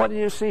 What did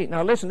you see?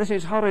 Now listen, this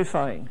is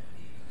horrifying.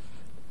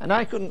 And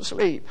I couldn't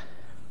sleep.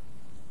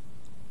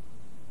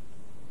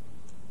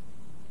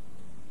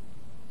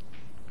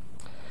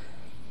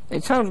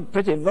 It sounds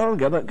pretty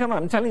vulgar, but come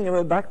on, I'm telling you,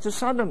 we're back to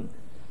Sodom.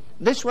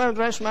 This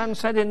well-dressed man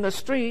said in the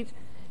street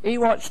he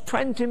watched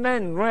 20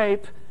 men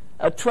rape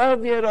a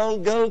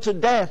 12-year-old girl to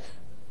death.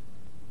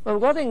 Well,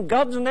 what in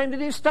God's name did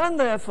he stand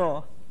there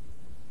for?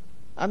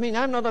 I mean,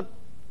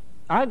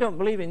 I don't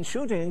believe in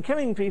shooting and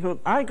killing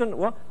people.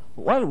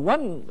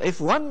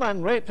 If one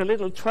man raped a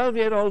little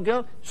 12-year-old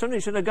girl, somebody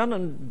should have gone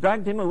and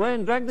dragged him away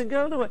and dragged the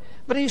girl away.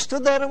 But he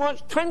stood there and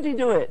watched 20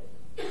 do it.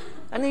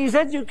 And he's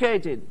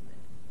educated.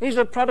 He's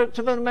a product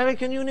of an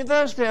American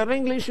university or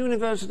English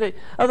university.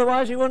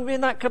 Otherwise he wouldn't be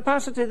in that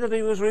capacity that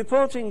he was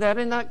reporting there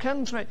in that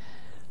country.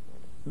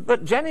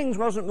 But Jennings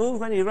wasn't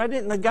moved when he read it,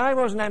 and the guy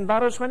wasn't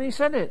embarrassed when he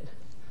said it.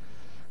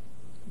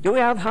 Do we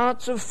have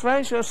hearts of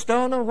flesh or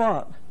stone or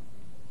what?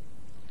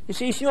 You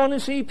see, if you only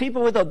see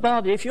people with a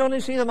body, if you only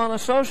see them on a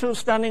social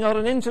standing or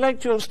an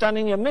intellectual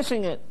standing, you're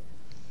missing it.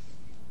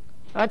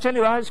 I tell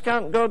you, I just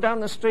can't go down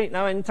the street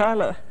now in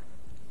Tyler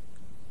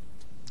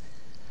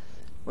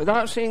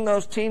without seeing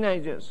those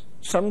teenagers.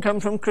 Some come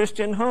from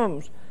Christian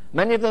homes.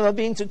 Many of them have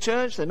been to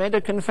church. They made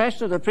a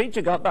confession. The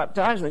preacher got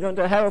baptized. They're going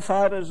to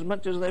hellfire as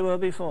much as they were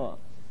before.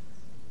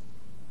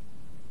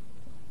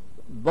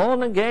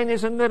 Born again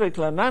is a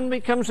miracle. A man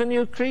becomes a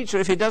new creature.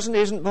 If he doesn't,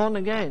 he isn't born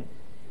again.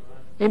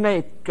 He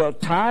may go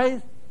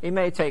tithe. He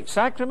may take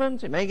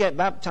sacrament. He may get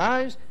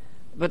baptized.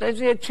 But is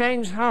he a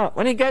changed heart?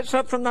 When he gets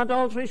up from that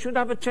altar, he should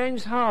have a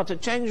changed heart, a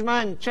changed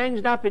mind,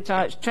 changed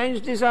appetites,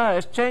 changed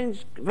desires,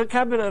 changed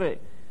vocabulary.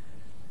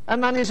 A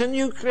man is a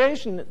new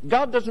creation.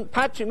 God doesn't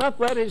patch him up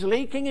where he's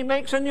leaking. He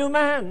makes a new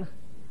man.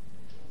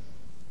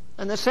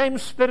 And the same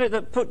Spirit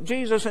that put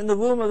Jesus in the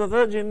womb of the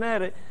Virgin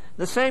Mary,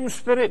 the same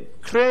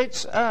Spirit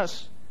creates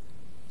us.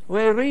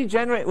 We're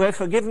regenerate. We're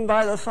forgiven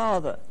by the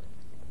Father.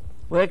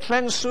 We're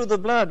cleansed through the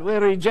blood. We're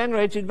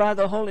regenerated by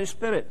the Holy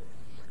Spirit.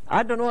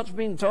 I don't know what's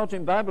been taught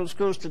in Bible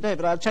schools today,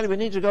 but I'll tell you, we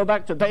need to go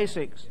back to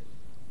basics.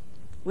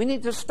 We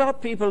need to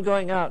stop people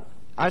going out.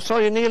 I saw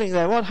you kneeling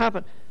there. What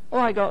happened? Oh,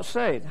 I got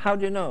saved. How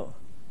do you know?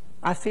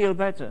 I feel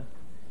better.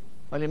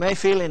 Well, you may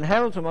feel in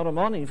hell tomorrow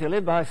morning. If you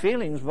live by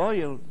feelings, boy,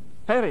 you'll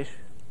perish.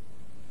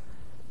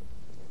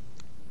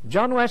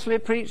 John Wesley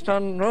preached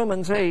on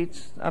Romans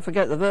 8. I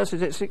forget the verse,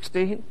 is it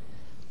 16?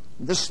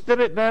 The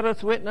Spirit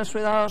beareth witness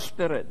with our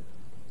spirit.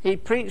 He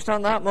preached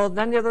on that more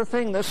than any other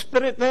thing. The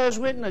Spirit bears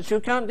witness. You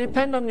can't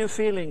depend on your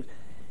feelings.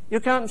 You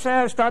can't say,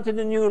 I've started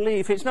a new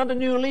leaf. It's not a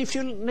new leaf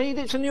you need,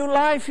 it's a new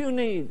life you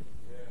need.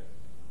 Yeah.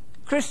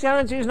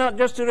 Christianity is not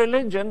just a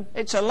religion,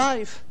 it's a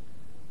life.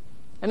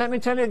 And let me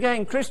tell you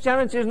again,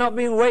 Christianity is not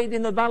being weighed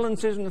in the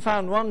balances and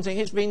found wanting.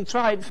 It's been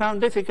tried,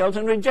 found difficult,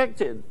 and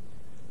rejected.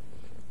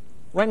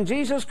 When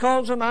Jesus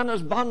calls a man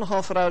as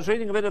Bonhoeffer, I was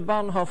reading a bit of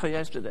Bonhoeffer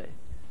yesterday.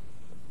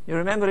 You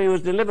remember he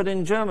was delivered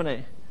in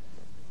Germany.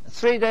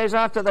 3 days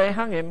after they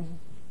hung him,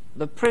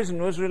 the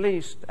prison was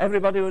released.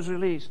 Everybody was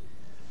released.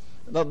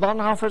 But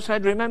Bonhoeffer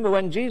said, remember,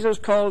 when Jesus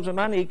calls a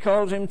man, he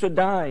calls him to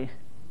die.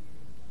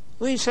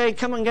 We say,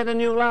 come and get a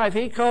new life.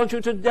 He calls you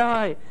to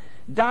die.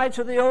 Die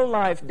to the old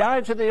life.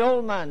 Die to the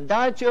old man.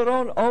 Die to your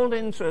own old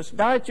interests.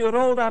 Die to your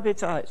old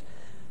appetites.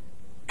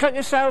 Cut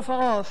yourself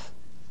off.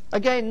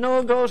 Again,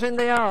 Noah goes in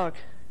the ark.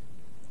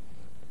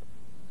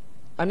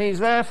 And he's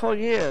there for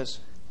years.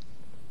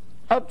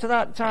 Up to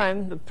that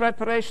time, the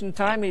preparation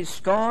time, he's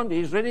scorned,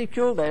 he's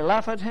ridiculed, they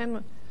laugh at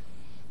him.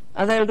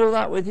 And they'll do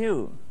that with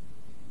you.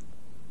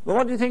 But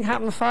what do you think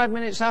happened 5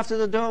 minutes after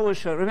the door was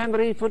shut?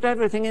 Remember, he put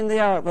everything in the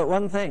ark but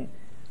one thing.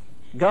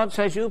 God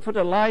says, you put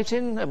a light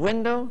in, a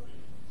window,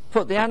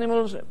 put the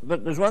animals,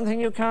 but there's one thing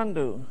you can't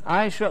do.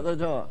 I shut the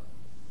door.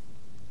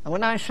 And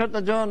when I shut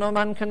the door, no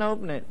man can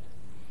open it.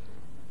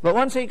 But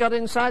once he got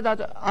inside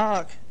that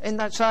ark,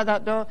 inside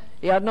that door,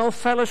 he had no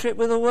fellowship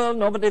with the world.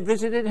 Nobody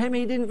visited him.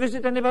 He didn't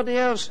visit anybody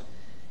else.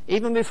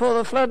 Even before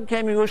the flood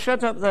came, he was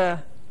shut up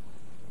there.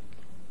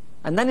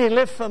 And then he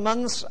lived for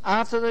months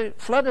after the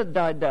flood had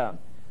died down.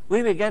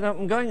 We would get up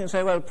and going and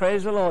say, well,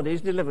 praise the Lord,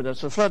 he's delivered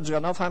us. The flood's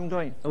gone off, I'm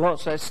going. The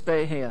Lord says,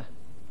 stay here.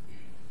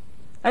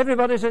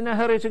 Everybody's in a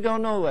hurry to go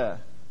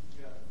nowhere.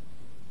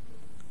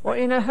 What are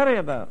you in a hurry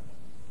about?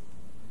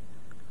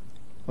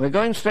 We're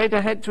going straight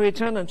ahead to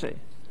eternity.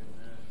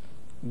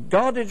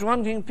 God is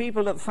wanting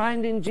people that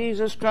find in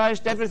Jesus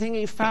Christ everything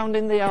he found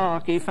in the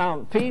ark. He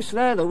found peace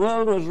there. The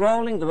world was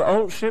rolling. The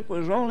old ship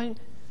was rolling.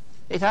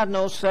 It had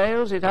no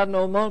sails. It had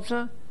no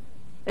motor.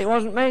 It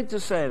wasn't made to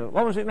sail.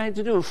 What was it made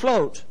to do?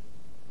 Float.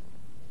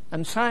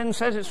 And science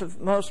says it's the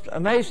most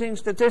amazing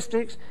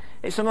statistics.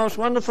 It's the most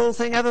wonderful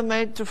thing ever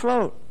made to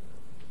float.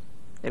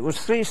 It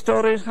was 3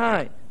 stories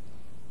high.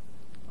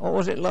 What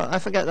was it long? I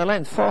forget the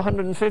length.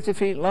 450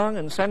 feet long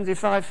and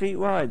 75 feet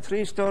wide.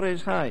 3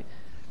 stories high.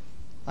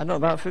 I know,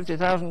 about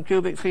 50,000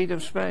 cubic feet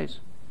of space.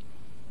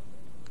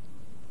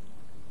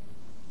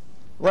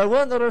 Well,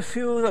 weren't there a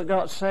few that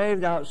got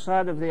saved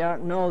outside of the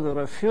ark? No, there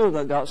were a few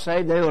that got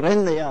saved. They were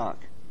in the ark.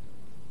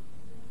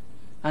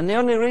 And the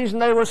only reason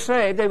they were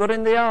saved, they were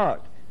in the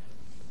ark.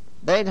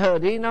 They'd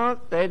heard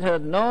Enoch, they'd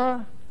heard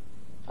Noah.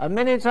 A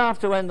minute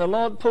after, when the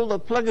Lord pulled the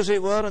plug, as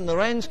it were, and the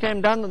rains came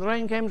down and the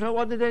rain came down,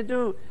 what did they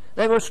do?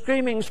 They were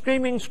screaming,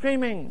 screaming,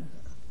 screaming.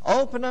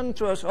 Open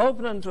unto us,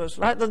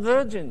 like the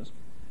virgins.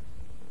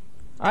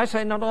 I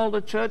say not all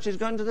the church is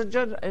going to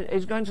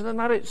the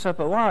marriage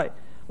supper. Why?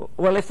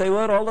 Well, if they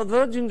were, all the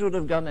virgins would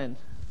have gone in.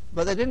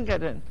 But they didn't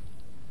get in.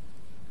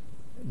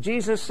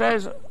 Jesus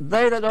says,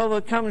 they that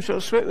overcome shall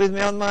sit with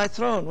me on my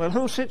throne. Well,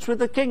 who sits with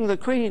the king, the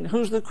queen?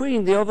 Who's the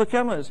queen? The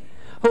overcomers.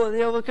 Who are the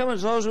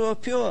overcomers? Those who are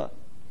pure.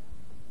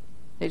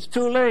 It's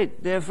too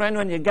late, dear friend,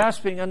 when you're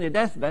gasping on your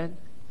deathbed.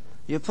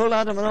 You pull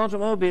out of an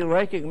automobile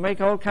rake, you can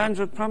make all kinds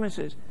of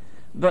promises.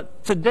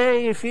 But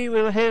today, if ye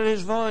will hear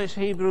his voice,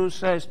 Hebrews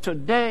says,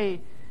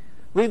 today,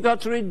 we've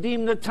got to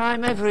redeem the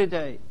time every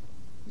day.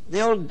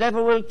 The old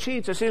devil will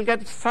cheat us. He'll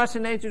get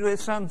fascinated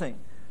with something.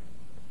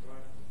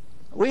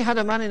 We had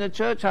a man in a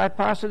church I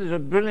pastored, he's a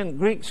brilliant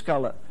Greek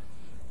scholar.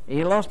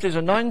 He lost his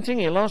anointing,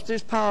 he lost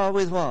his power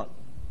with what?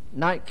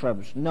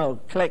 Nightclubs.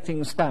 No,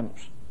 collecting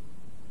stamps.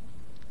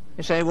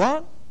 You say,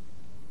 what?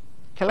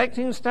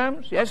 Collecting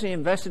stamps? Yes, he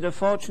invested a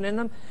fortune in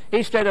them.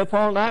 He stayed up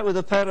all night with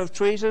a pair of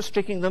tweezers,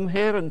 sticking them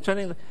here and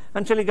turning them,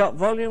 until he got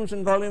volumes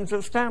and volumes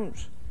of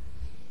stamps.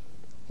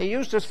 He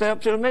used to stay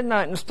up till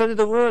midnight and study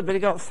the Word, but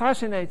he got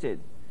fascinated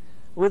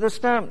with the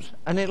stamps,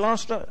 and he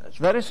lost it. It's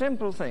a very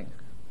simple thing.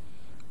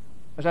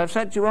 As I've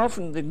said to you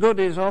often, the good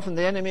is often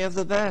the enemy of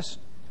the best.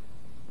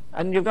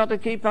 And you've got to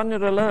keep on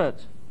your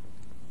alert.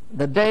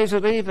 The days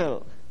of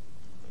evil.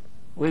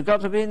 We've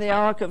got to be in the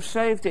ark of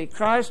safety.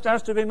 Christ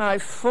has to be my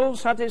full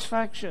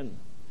satisfaction.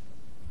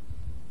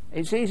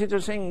 It's easy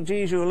to sing,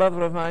 Jesus,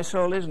 lover of my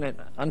soul, isn't it?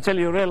 Until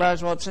you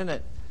realize what's in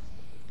it.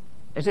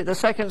 Is it the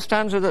second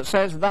stanza that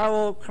says, Thou,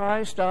 O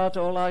Christ, art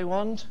all I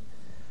want,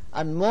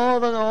 and more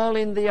than all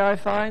in thee I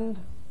find?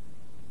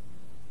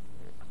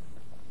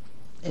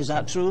 Is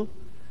that true?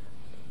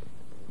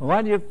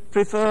 Why do you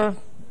prefer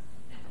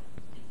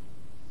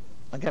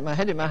I'll get my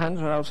head in my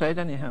hands, or I'll say it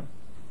anyhow.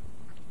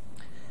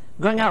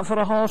 Going out for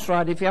a horse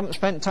ride, if you haven't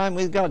spent time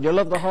with God, you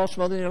love the horse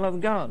more than you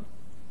love God.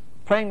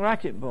 Playing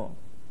racquetball,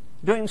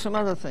 doing some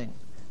other thing,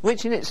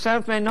 which in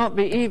itself may not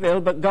be evil,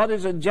 but God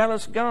is a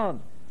jealous God.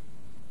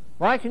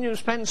 Why can you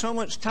spend so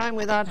much time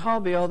with that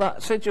hobby or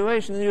that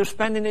situation that you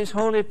spend in His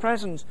holy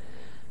presence,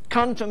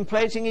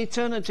 contemplating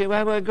eternity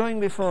where we're going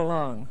before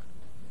long?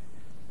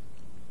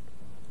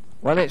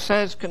 Well, it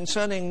says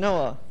concerning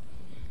Noah,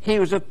 he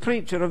was a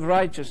preacher of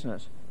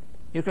righteousness.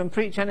 You can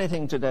preach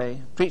anything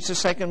today. Preach the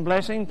second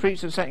blessing,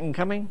 preach the second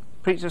coming,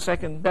 preach the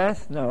second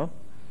death. No,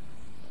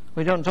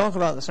 we don't talk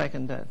about the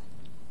second death.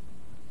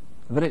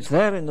 But it's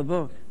there in the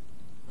book.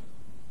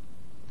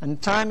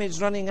 And time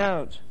is running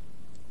out.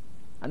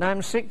 And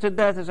I'm sick to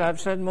death, as I've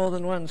said more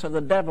than once, of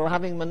the devil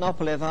having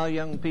monopoly of our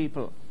young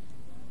people.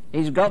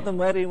 He's got them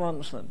where he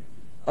wants them.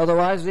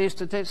 Otherwise, these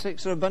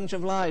statistics are a bunch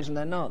of lies, and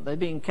they're not. They're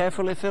being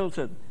carefully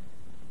filtered.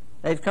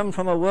 They've come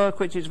from a work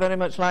which is very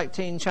much like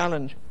Teen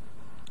Challenge.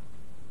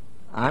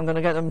 I'm going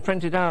to get them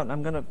printed out, and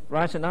I'm going to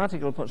write an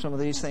article, put some of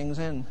these things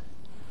in.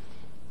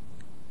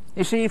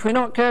 You see, if we're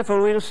not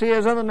careful, we'll see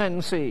as other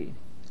men see.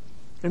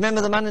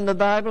 Remember the man in the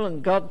Bible,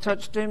 and God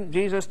touched him,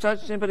 Jesus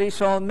touched him, but he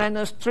saw men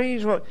as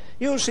trees.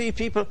 You'll see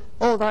people,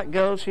 oh, that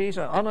girl, she's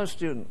an honor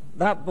student.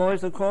 That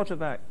boy's the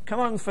quarterback. Come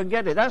on,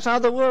 forget it. That's how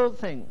the world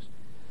thinks.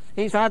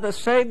 He's either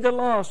saved or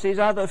lost. He's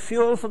either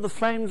fuel for the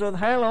flames of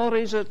hell, or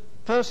he's a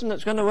person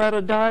that's going to wear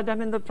a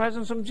diadem in the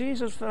presence of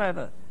Jesus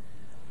forever.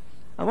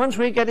 And once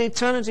we get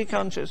eternity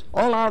conscious,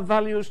 all our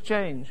values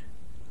change.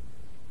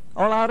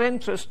 All our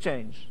interests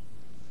change.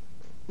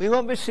 We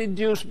won't be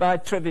seduced by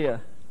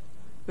trivia.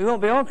 We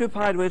won't be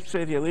occupied with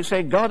trivia. We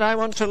say, God, I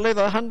want to live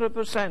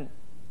 100%.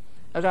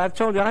 As I've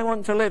told you, I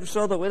want to live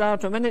so that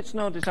without a minute's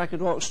notice I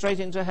could walk straight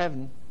into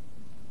heaven.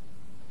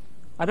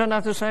 I don't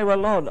have to say, well,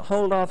 Lord,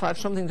 hold off, I have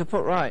something to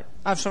put right.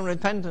 I have some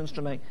repentance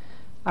to make.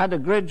 I had a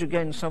grudge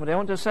against somebody. I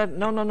want to say,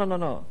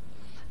 no.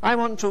 I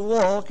want to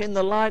walk in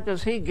the light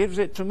as He gives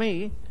it to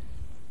me.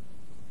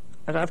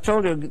 As I've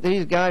told you,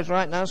 these guys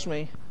right now ask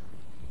me.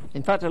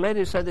 In fact, a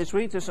lady said this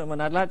week to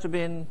someone, I'd like to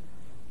be in,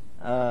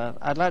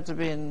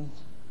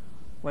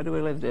 where do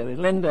we live there? In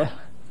Lindale.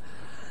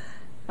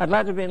 I'd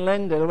like to be in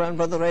Lindale when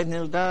Brother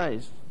Ravenhill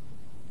dies.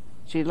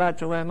 She'd like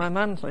to wear my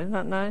mantle. Isn't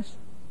that nice?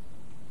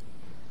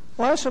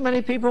 Why are so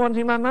many people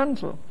wanting my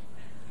mantle?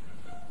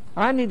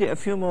 I need it a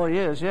few more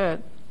years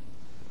yet.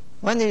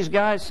 When these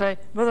guys say,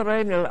 Brother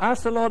Ravenhill,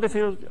 ask the Lord if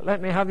He'll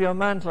let me have your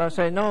mantle, I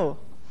say, no.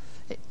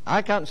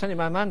 I can't send you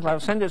my mantle. I'll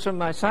send you some of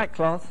my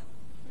sackcloth.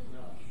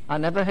 I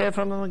never hear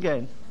from them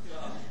again.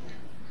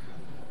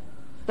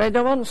 They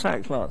don't want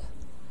sackcloth.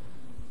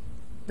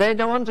 They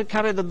don't want to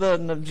carry the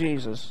burden of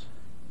Jesus.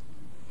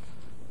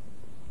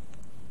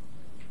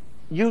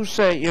 You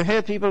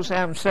hear people say,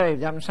 I'm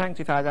saved, I'm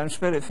sanctified, I'm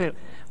spirit-filled.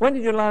 When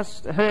did you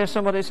last hear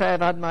somebody say,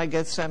 I've had my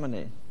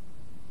Gethsemane?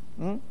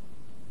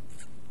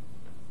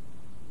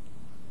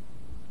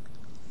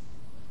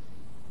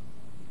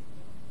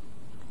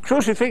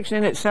 Crucifixion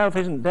in itself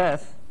isn't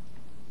death.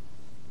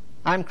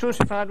 I'm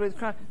crucified with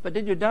Christ. But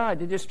did you die?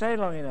 Did you stay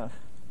long enough?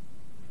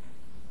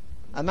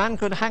 A man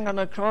could hang on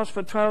a cross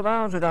for 12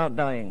 hours without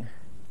dying.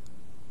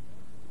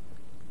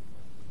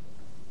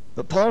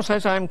 But Paul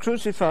says, I am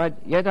crucified,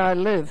 yet I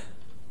live.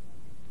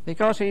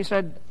 Because he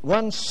said,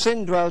 once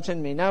sin dwelt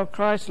in me, now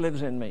Christ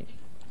lives in me.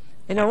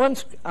 You know,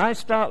 once I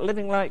start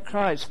living like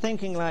Christ,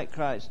 thinking like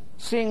Christ,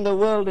 seeing the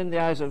world in the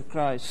eyes of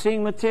Christ,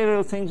 seeing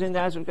material things in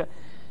the eyes of Christ,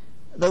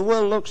 the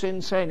world looks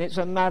insane. It's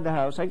a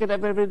madhouse. I get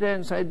up every day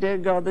and say, dear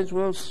God, this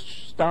world's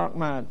stark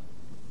mad.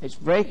 It's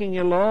breaking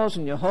your laws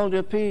and you hold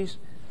your peace.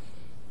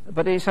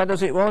 But he said,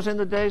 as it was in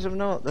the days of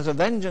Noah, there's a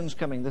vengeance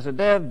coming. There's the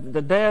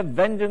day of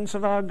vengeance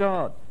of our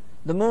God.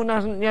 The moon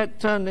hasn't yet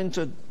turned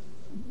into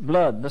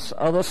blood,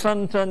 or the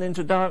sun turned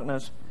into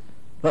darkness.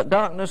 But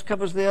darkness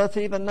covers the earth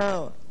even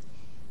now.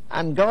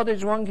 And God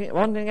is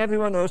wanting every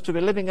one of us to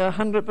be living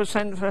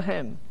 100% for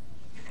Him.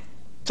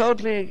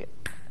 Totally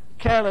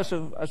careless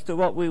as to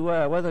what we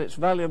wear, whether it's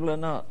valuable or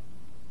not.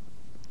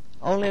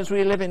 Only as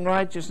we live in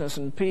righteousness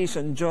and peace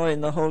and joy in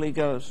the Holy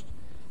Ghost.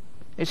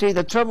 You see,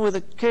 the trouble with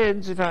the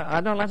kids,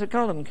 I don't like to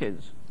call them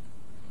kids.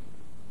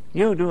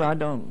 You do, I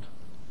don't.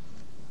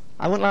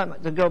 I wouldn't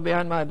like to go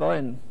behind my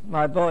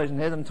boys and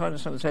hear them talking to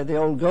someone and say, the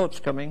old goat's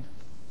coming.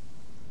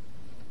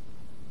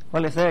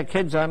 Well, if they're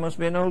kids, I must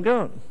be an old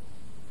goat.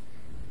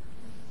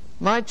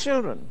 My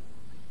children.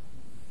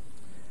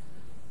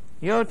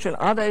 Your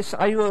children,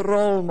 are you a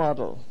role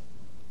model?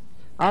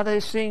 Are they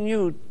seeing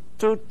you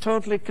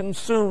totally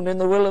consumed in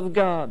the will of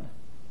God?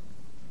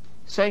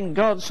 Saying,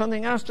 God,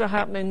 something has to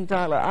happen in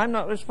Tyler. I'm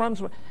not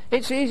responsible.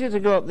 It's easy to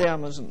go up the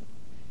Amazon.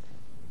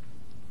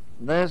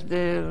 There's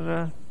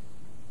dear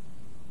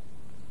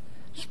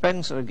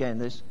Spencer again,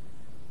 this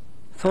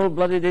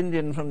full-blooded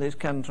Indian from this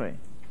country.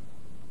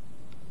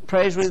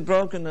 Prays with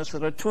brokenness.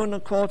 There are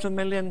 2.25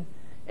 million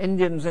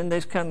Indians in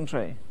this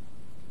country.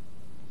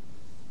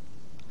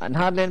 And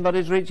hardly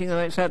anybody's reaching them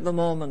except the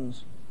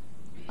Mormons.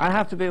 I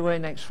have to be away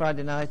next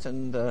Friday night,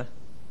 and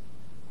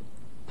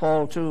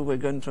Paul too, we're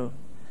going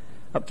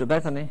up to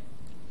Bethany.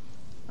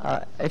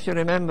 If you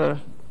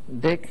remember,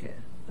 Dick,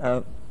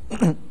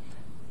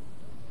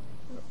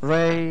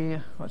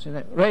 Ray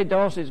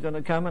Dorsey's going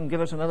to come and give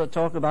us another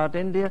talk about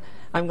India.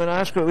 I'm going to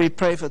ask her we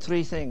pray for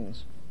three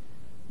things: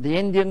 the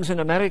Indians in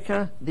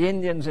America, the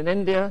Indians in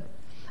India,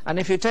 and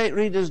if you take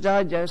Reader's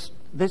Digest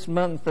this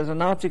month, there's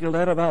an article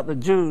there about the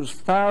Jews.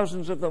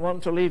 Thousands of them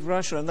want to leave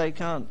Russia and they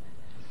can't.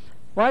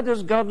 Why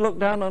does God look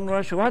down on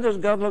Russia? Why does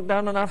God look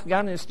down on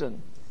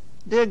Afghanistan?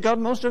 Dear God,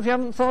 most of you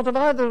haven't thought of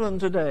either of them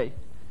today.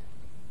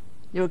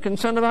 You were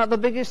concerned about the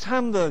biggest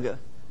hamburger,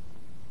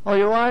 or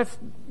your wife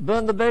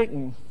burned the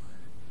bacon.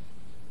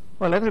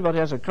 Well, everybody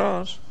has a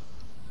cause.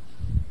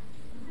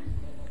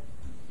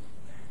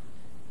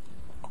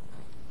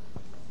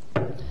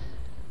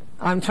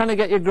 I'm trying to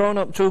get you grown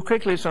up too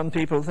quickly, some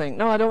people think.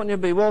 No, I don't want you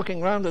to be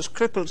walking around as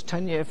cripples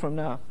 10 years from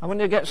now. I want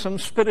you to get some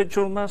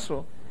spiritual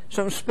muscle,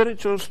 some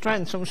spiritual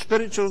strength, some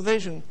spiritual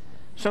vision,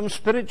 some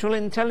spiritual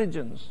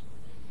intelligence.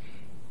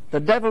 The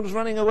devil's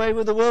running away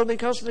with the world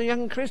because the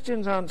young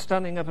Christians aren't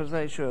standing up as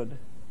they should.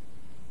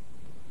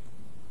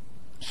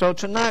 So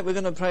tonight we're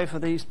going to pray for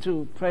these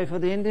two. Pray for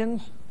the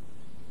Indians.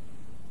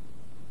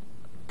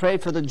 Pray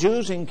for the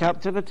Jews in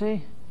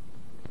captivity.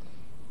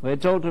 We're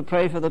told to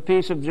pray for the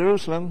peace of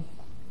Jerusalem.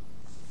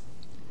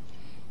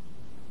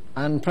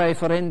 And pray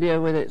for India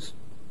with its...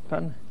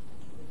 Pardon?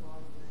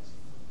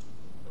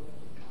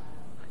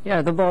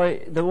 Yeah, the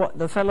boy,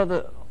 the fellow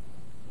that...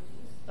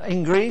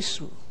 in Greece,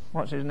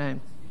 what's his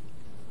name?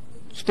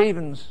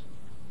 Stevens.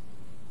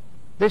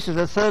 This is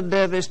the third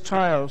day of his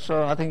trial,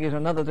 so I think there's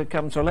another to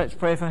come. So let's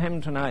pray for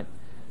him tonight.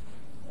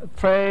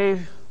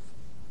 Pray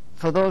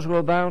for those who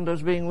are bound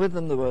as being with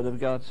them, the Word of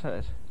God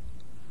says.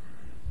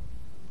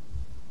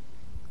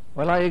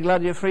 Well, are you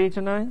glad you're free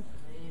tonight?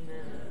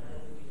 Amen.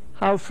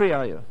 How free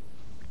are you?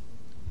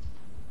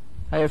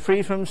 Are you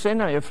free from sin?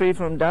 Are you free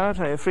from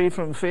doubt? Are you free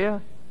from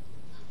fear?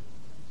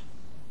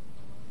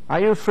 Are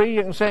you free?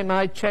 You can say,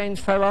 my chains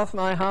fell off,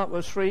 my heart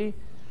was free.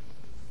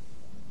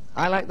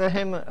 I like the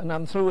hymn, and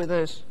I'm through with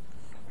this.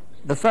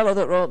 The fellow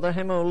that wrote the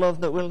hymn, O love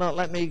that will not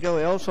let me go,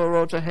 he also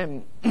wrote a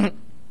hymn,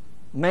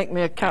 make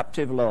me a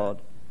captive, Lord,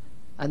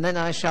 and then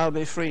I shall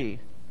be free.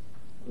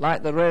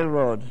 Like the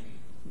railroad.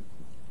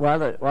 While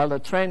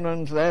the train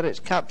runs there,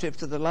 it's captive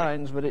to the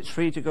lines, but it's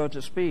free to go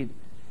to speed.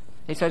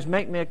 He says,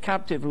 make me a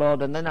captive,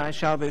 Lord, and then I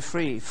shall be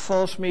free.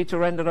 Force me to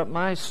render up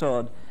my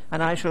sword,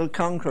 and I shall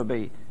conquer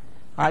be.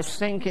 I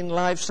sink in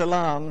life's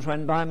alarms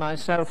when by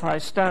myself I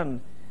stand.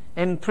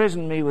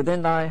 Imprison me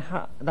within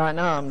thine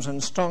arms,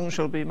 and strong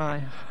shall be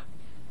my...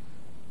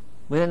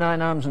 within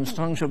thine arms, and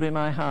strong shall be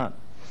my heart.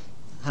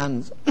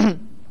 And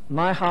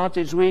my heart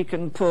is weak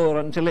and poor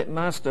until it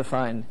master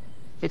find.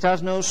 It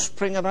has no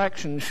spring of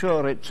action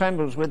sure, it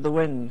trembles with the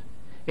wind.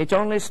 It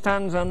only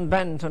stands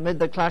unbent amid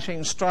the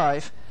clashing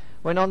strife,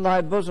 when on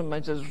thy bosom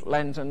it is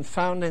lent, and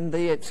found in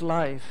thee its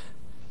life.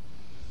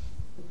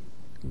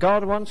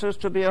 God wants us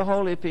to be a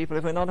holy people.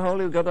 If we're not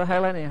holy, we'll go to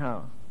hell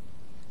anyhow.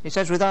 He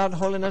says, without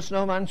holiness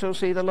no man shall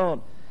see the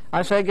Lord.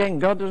 I say again,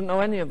 God doesn't owe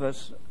any of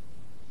us,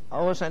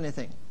 owe us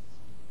anything.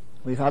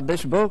 We've had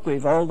this book,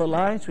 we've all the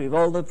light, we've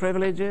all the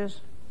privileges.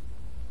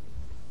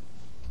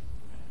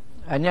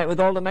 And yet with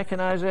all the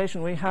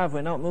mechanization we have,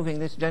 we're not moving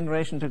this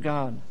generation to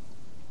God.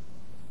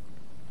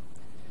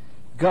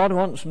 God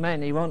wants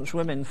men, he wants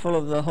women full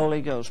of the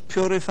Holy Ghost,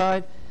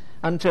 purified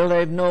until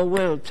they've no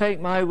will. Take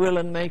my will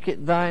and make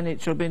it thine,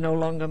 it shall be no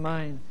longer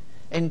mine.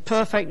 In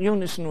perfect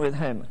unison with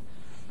him.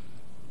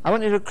 I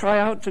want you to cry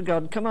out to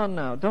God. Come on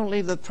now, don't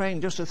leave the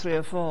praying just to 3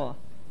 or 4.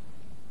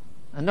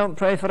 And don't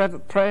pray forever.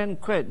 Pray and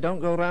quit.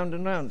 Don't go round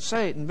and round.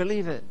 Say it and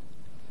believe it.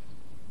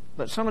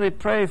 But somebody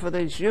pray for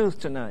these youth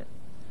tonight.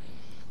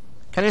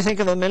 Can you think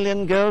of 1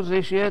 million girls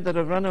this year that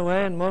have run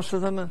away, and most of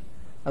them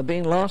are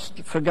being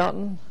lost,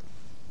 forgotten?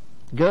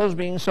 Girls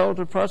being sold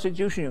to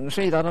prostitution. You can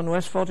see that on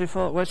West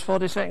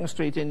 42nd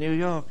Street in New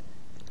York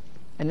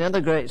and the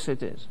other great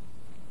cities.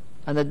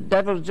 And the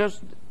devil's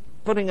just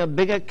putting a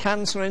bigger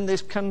cancer in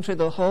this country,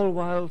 the whole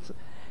while,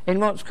 in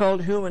what's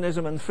called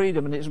humanism and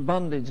freedom, and its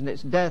bondage and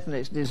its death and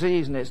its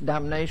disease and its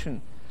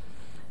damnation.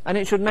 And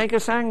it should make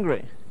us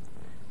angry.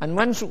 And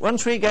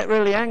once we get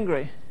really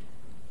angry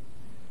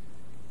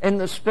in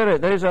the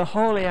spirit, there is a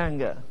holy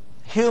anger.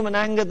 Human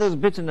anger, there's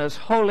bitterness.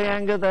 Holy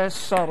anger, there's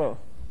sorrow.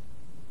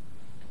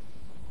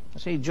 I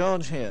see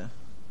George here.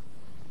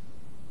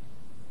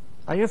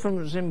 Are you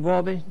from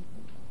Zimbabwe?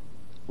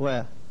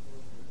 Where?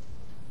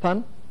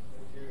 Pardon?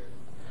 Nigeria.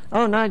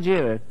 Oh,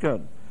 Nigeria.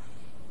 Good.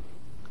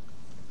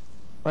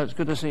 Well, it's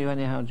good to see you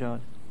anyhow,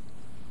 George.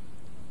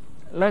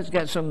 Let's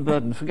get some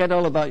burden. Forget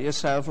all about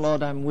yourself.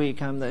 Lord, I'm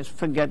weak, I'm this.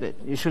 Forget it.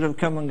 You should have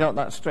come and got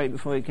that straight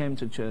before you came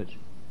to church.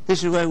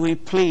 This is where we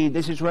plead.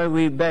 This is where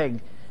we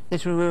beg.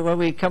 This is where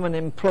we come and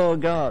implore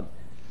God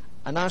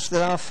and ask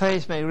that our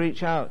faith may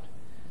reach out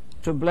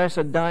to bless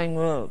a dying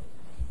world.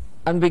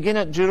 And begin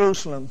at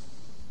Jerusalem.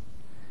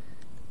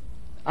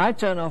 I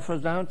turn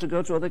offers down to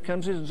go to other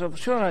countries and so,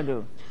 sure I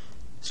do.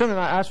 Somebody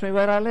might ask me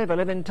where I live. I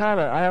live in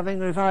Tyler. Are you having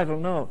revival?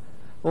 No.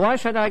 Well, why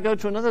should I go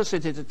to another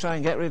city to try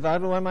and get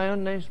revival when my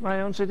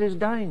own city is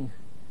dying?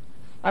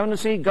 I want to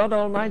see God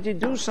Almighty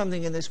do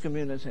something in this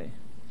community.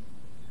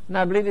 And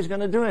I believe He's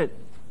going to do it.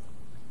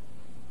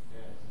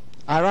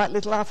 I write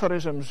little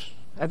aphorisms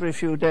every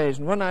few days,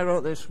 and one I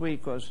wrote this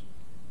week was,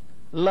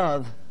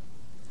 love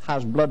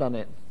has blood on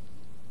it.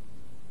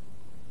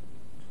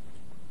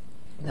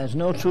 There's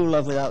no true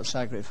love without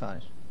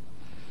sacrifice.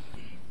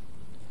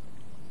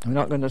 We're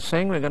not going to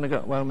sing, we're going to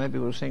go, well, maybe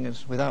we'll sing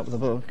as without the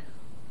book.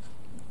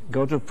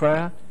 Go to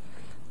prayer.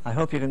 I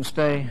hope you can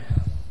stay,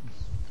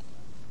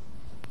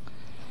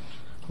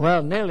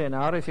 well, nearly an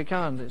hour. If you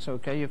can't, it's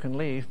okay, you can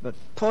leave, but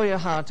pour your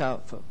heart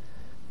out for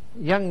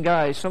young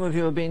guys. Some of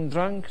you have been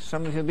drunk,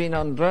 some of you have been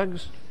on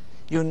drugs.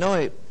 You know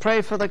it.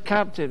 Pray for the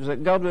captives,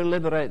 that God will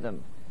liberate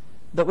them,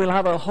 that we'll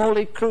have a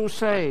holy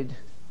crusade.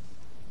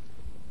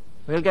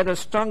 We'll get a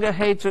stronger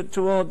hatred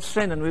toward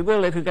sin, and we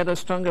will if we get a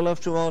stronger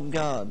love toward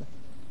God.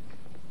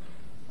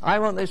 I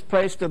want this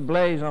place to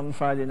blaze on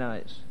Friday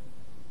nights.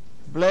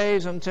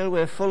 Blaze until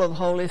we're full of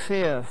holy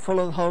fear, full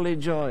of holy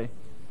joy.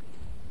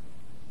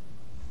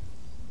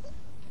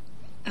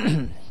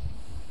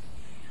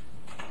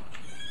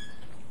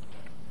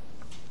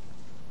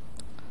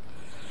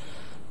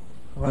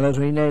 Well, as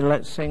we kneel,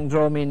 let's sing,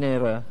 Draw Me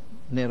Nearer,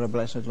 Nearer,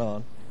 Blessed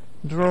Lord.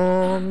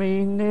 Draw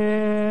me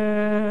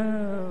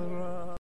nearer,